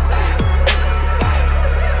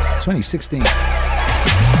 2016.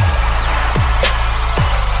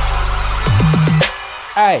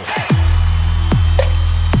 Hey!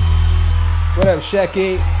 What up,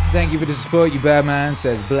 Shecky? Thank you for the support, you bad man,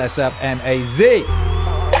 says bless up M-A-Z.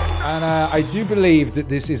 And I do believe that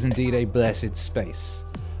this is indeed a blessed space.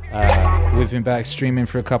 We've been back streaming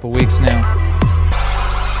for a couple weeks now.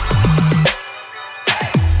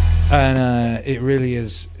 And it really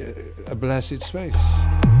is a blessed space.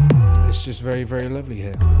 It's just very, very lovely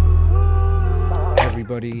here.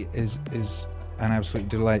 Everybody is an absolute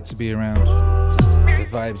delight to be around.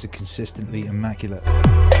 The vibes are consistently immaculate.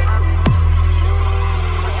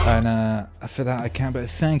 And for that I can't but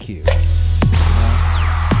thank you.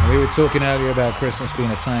 We were talking earlier about Christmas being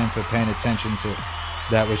a time for paying attention to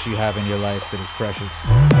that which you have in your life that is precious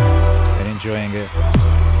and enjoying it.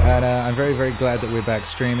 And I'm very, very glad that we're back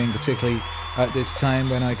streaming, particularly at this time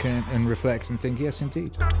when I can and reflect and think, yes,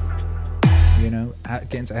 indeed. You know,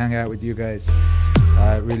 getting to hang out with you guys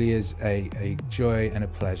really is a joy and a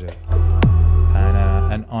pleasure and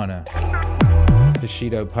an honor. The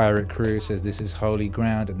Shido Pirate Crew says this is holy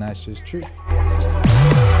ground, and that's just truth.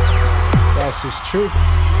 That's just truth.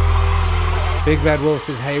 Big Bad Wolf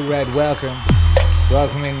says, hey Red, welcome.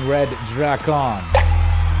 Welcoming Red Dracon.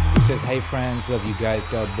 He says, hey friends, love you guys,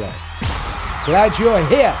 God bless. Glad you're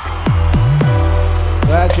here.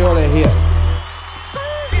 Glad you all are here.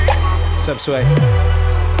 What's up, Sway?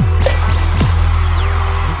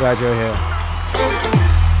 Glad you're here.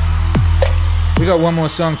 We got one more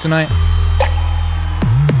song tonight.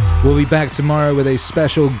 We'll be back tomorrow with a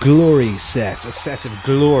special glory set, a set of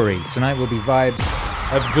glory. Tonight will be Vibes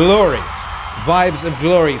of Glory. Vibes of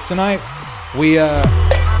Glory. Tonight we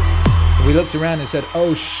looked around and said,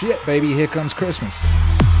 oh shit, baby, here comes Christmas.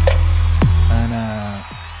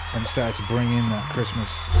 And started to bring in that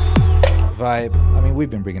Christmas vibe. I mean,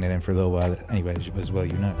 we've been bringing it in for a little while anyway, as well,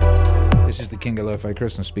 you know. This is the King of Lo-Fi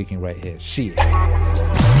Christmas speaking right here. Shit.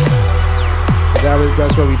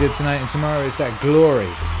 That's what we did tonight, and tomorrow is that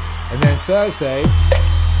glory. And then Thursday,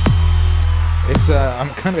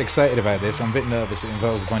 I'm kind of excited about this. I'm a bit nervous. It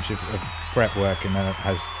involves a bunch of prep work, and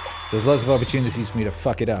there's lots of opportunities for me to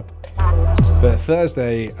fuck it up. But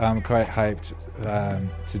Thursday, I'm quite hyped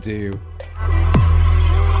to do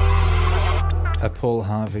a Paul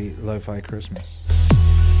Harvey Lo-Fi Christmas.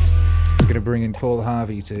 We're going to bring in Paul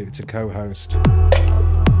Harvey to co-host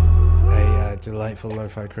a delightful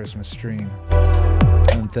Lo-Fi Christmas stream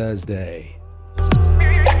on Thursday.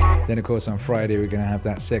 Then, of course, on Friday, we're going to have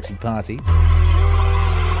that sexy party.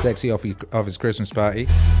 Sexy office Christmas party.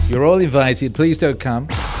 You're all invited. Please don't come.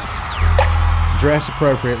 Dress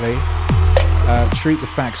appropriately. Treat the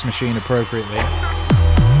fax machine appropriately.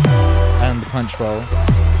 And the punch bowl.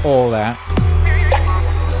 All that.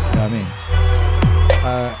 You know what I mean?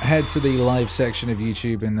 Head to the live section of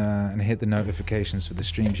YouTube and hit the notifications for the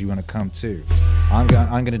streams you want to come to. I'm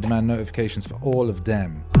going to demand notifications for all of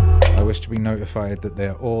them. I wish to be notified that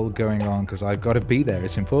they're all going on because I've got to be there.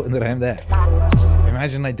 It's important that I'm there.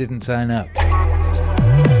 Imagine I didn't turn up.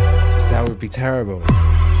 That would be terrible.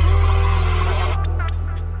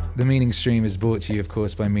 The Meaningstream is brought to you, of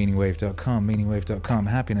course, by meaningwave.com. Meaningwave.com.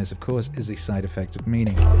 Happiness, of course, is a side effect of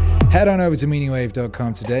meaning. Head on over to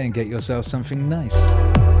meaningwave.com today and get yourself something nice.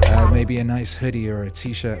 Maybe a nice hoodie or a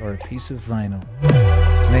t-shirt or a piece of vinyl.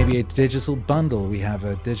 Maybe a digital bundle. We have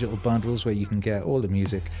digital bundles where you can get all the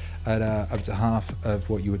music at up to half of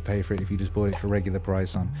what you would pay for it if you just bought it for regular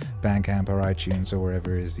price on Bandcamp or iTunes or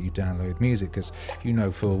wherever it is that you download music, because you know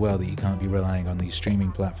full well that you can't be relying on these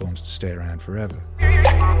streaming platforms to stay around forever,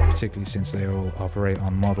 particularly since they all operate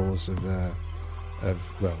on models of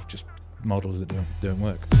just models that don't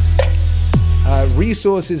work.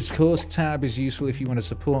 Resources, of course, tab is useful if you want to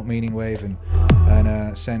support Meaning Wave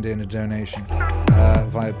and send in a donation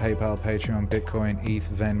via PayPal, Patreon, Bitcoin, ETH,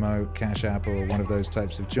 Venmo, Cash App, or one of those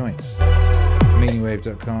types of joints.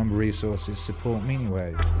 Meaningwave.com, resources, support Meaning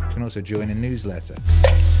Wave. You can also join a newsletter.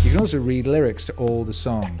 You can also read lyrics to all the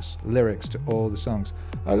songs. Lyrics to all the songs.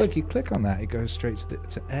 Oh, look, you click on that, it goes straight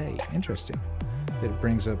to A. Interesting. It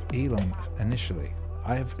brings up Elon initially.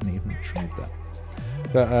 I haven't even tried that.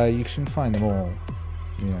 But you can find them all,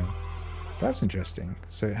 you know. That's interesting.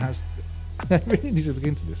 So it has I really need to look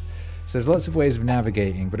into this. So there's lots of ways of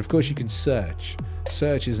navigating, but of course you can search.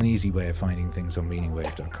 Search is an easy way of finding things on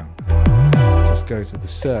meaningwave.com. Just go to the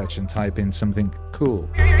search and type in something cool.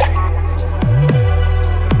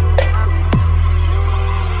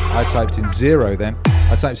 I typed in 0 then.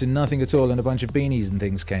 I typed in nothing at all and a bunch of beanies and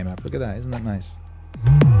things came up. Look at that, isn't that nice?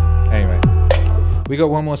 Anyway, we got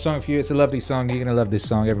one more song for you. It's a lovely song. You're going to love this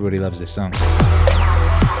song. Everybody loves this song.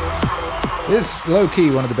 It's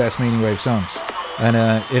low-key one of the best Meaningwave songs. And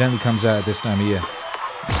it only comes out at this time of year.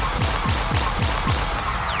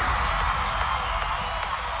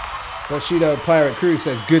 But Shootout Pirate Crew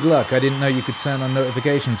says, good luck. I didn't know you could turn on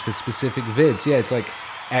notifications for specific vids. Yeah, it's like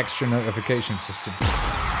extra notification system.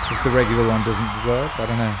 Because the regular one doesn't work. I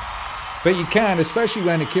don't know. But you can, especially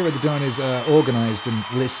when Akira the Dawn is organized and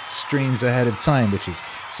lists streams ahead of time, which is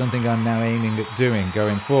something I'm now aiming at doing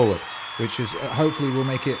going forward, which is hopefully will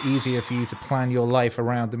make it easier for you to plan your life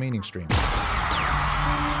around the Meaningstream.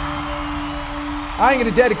 I'm going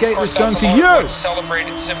to dedicate this song to you. It's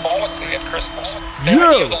celebrated symbolically at Christmas. The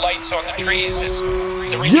idea of the lights on the trees is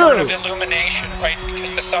the return of illumination, right?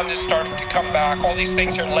 Because the sun is starting to come back. All these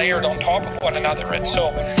things are layered on top of one another, and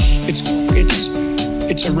so it's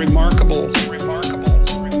a remarkable.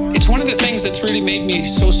 It's one of the things that's really made me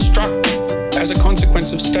so struck as a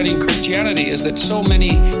consequence of studying Christianity is that so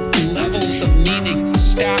many levels of meaning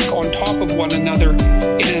stack on top of one another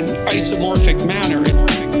in an isomorphic manner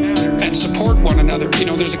and support one another. You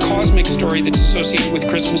know, there's a cosmic story that's associated with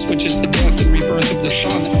Christmas, which is the death and rebirth of the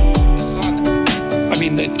sun. I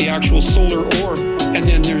mean, the actual solar orb. And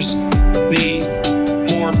then there's the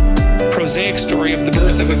more prosaic story of the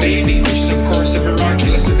birth of a baby, which is, of course, a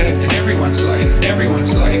miraculous event in everyone's life.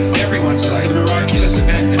 Everyone's life. Everyone's life. A miraculous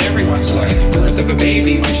event in everyone's life. Birth of a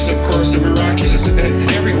baby, which is, of course, a miraculous event in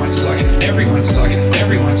everyone's life. Everyone's life.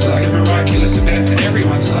 Everyone's life. A miraculous event in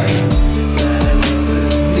everyone's life.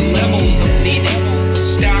 Levels of meaning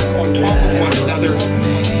stack on top of one another.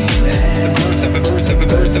 The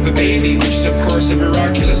birth of a baby, which is of course a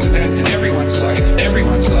miraculous event in everyone's life.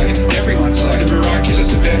 Everyone's life. Everyone's life. A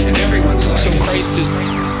miraculous event in everyone's life. So Christ is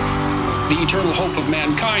the eternal hope of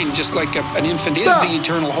mankind, just like an infant is the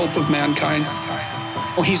eternal hope of mankind.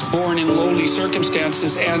 Oh, he's born in lowly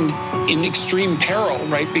circumstances and in extreme peril,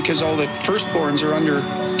 right? Because all the firstborns are under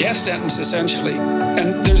death sentence, essentially.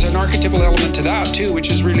 And there's an archetypal element to that, too, which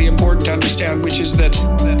is really important to understand, which is that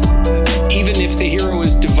even if the hero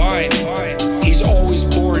is divine, he's always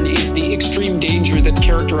born in the extreme danger that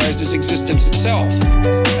characterizes existence itself.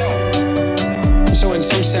 So in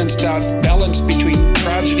some sense, that balance between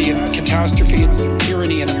tragedy and catastrophe and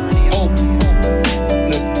tyranny and hope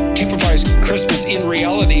that typifies Christmas in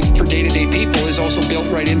reality for day-to-day people is also built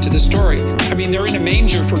right into the story. I mean, they're in a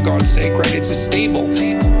manger, for God's sake, right? It's a stable.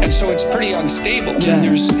 And so it's pretty unstable. Then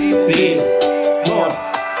there's the more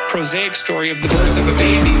prosaic story of the birth of a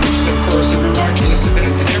baby, which is, of course, a miraculous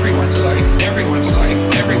event in everyone's life. Everyone's life.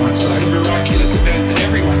 Everyone's life. A miraculous event in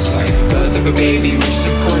everyone's life. Birth of a baby, which is,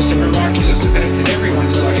 of course, a miraculous event in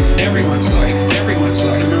everyone's life. Everyone's life. Everyone's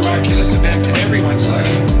life. A miraculous event in everyone's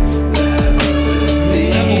life.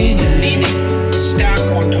 Levels of meaning stack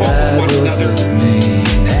on top of one another.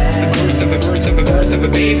 The birth of a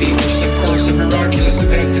baby, which is, of course, a miraculous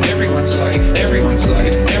event in everyone's life. Everyone's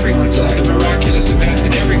life. Everyone's life. A miraculous event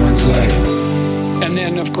in everyone's life. And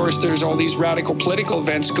then, of course, there's all these radical political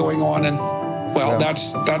events going on, and well,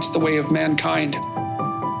 that's the way of mankind.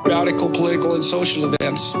 Radical political and social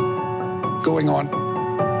events going on.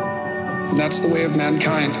 And that's the way of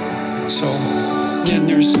mankind. So then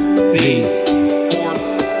there's the more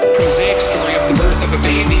prosaic story of the birth of a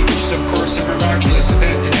baby, which is, of course, a miraculous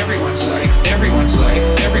event in everyone's life. Everyone's life.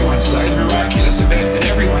 Everyone's life. A miraculous event in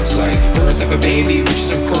everyone's life. Birth of a baby, which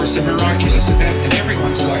is, of course, a miraculous event in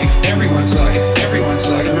everyone's life. Everyone's life. Everyone's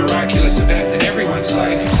life. A miraculous event in everyone's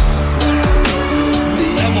life.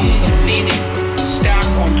 Levels of meaning stack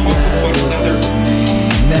on top of one another.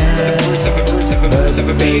 The birth of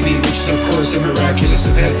a baby, which is, of course, a miraculous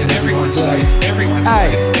event in everyone's life. Everyone's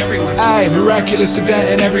life. Everyone's life. A miraculous event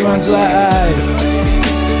in everyone's life. A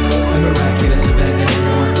miraculous event in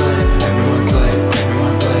everyone's life. Everyone's life.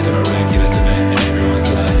 Everyone's life. A miraculous event in everyone's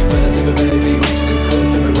life. Birth of a baby, which is, of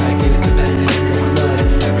course, a miraculous event in everyone's life.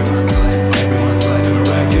 Everyone's life. Everyone's life. A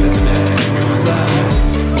miraculous event in everyone's life.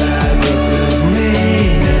 Levels of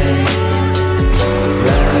meaning.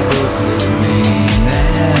 Levels of meaning.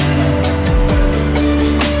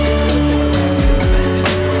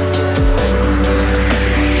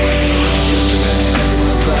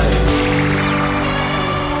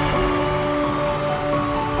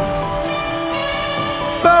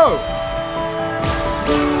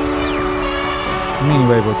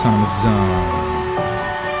 autonomous zone.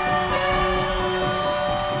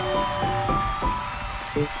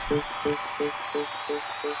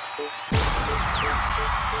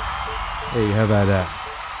 Hey, how about that?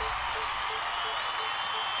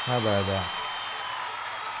 How about that?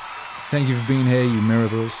 Thank you for being here, you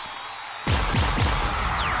miracles.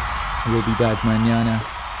 We'll be back mañana.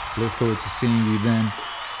 Look forward to seeing you then.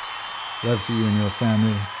 Love to you and your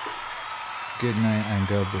family. Good night and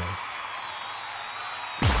God bless.